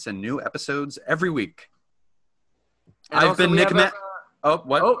updates and new episodes every week. I've been Nick. And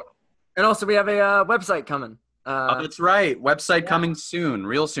also we have a website coming. That's right. Website coming soon,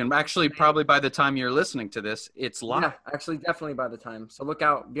 real soon. Actually, probably by the time you're listening to this, it's live. Yeah, actually, definitely by the time. So be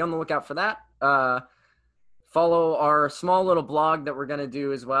on the lookout for that. Follow our small little blog that we're going to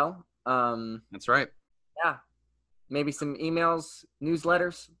do as well. That's right. Yeah. Maybe some emails,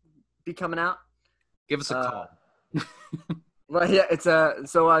 newsletters be coming out. Give us a call. Well, yeah,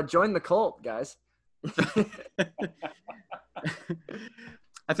 so join the cult, guys.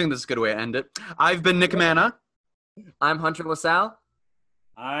 I think this is a good way to end it. I've been Nick Manna. I'm Hunter LaSalle.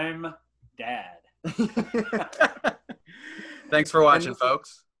 I'm Dad. Thanks for watching,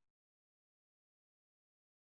 folks.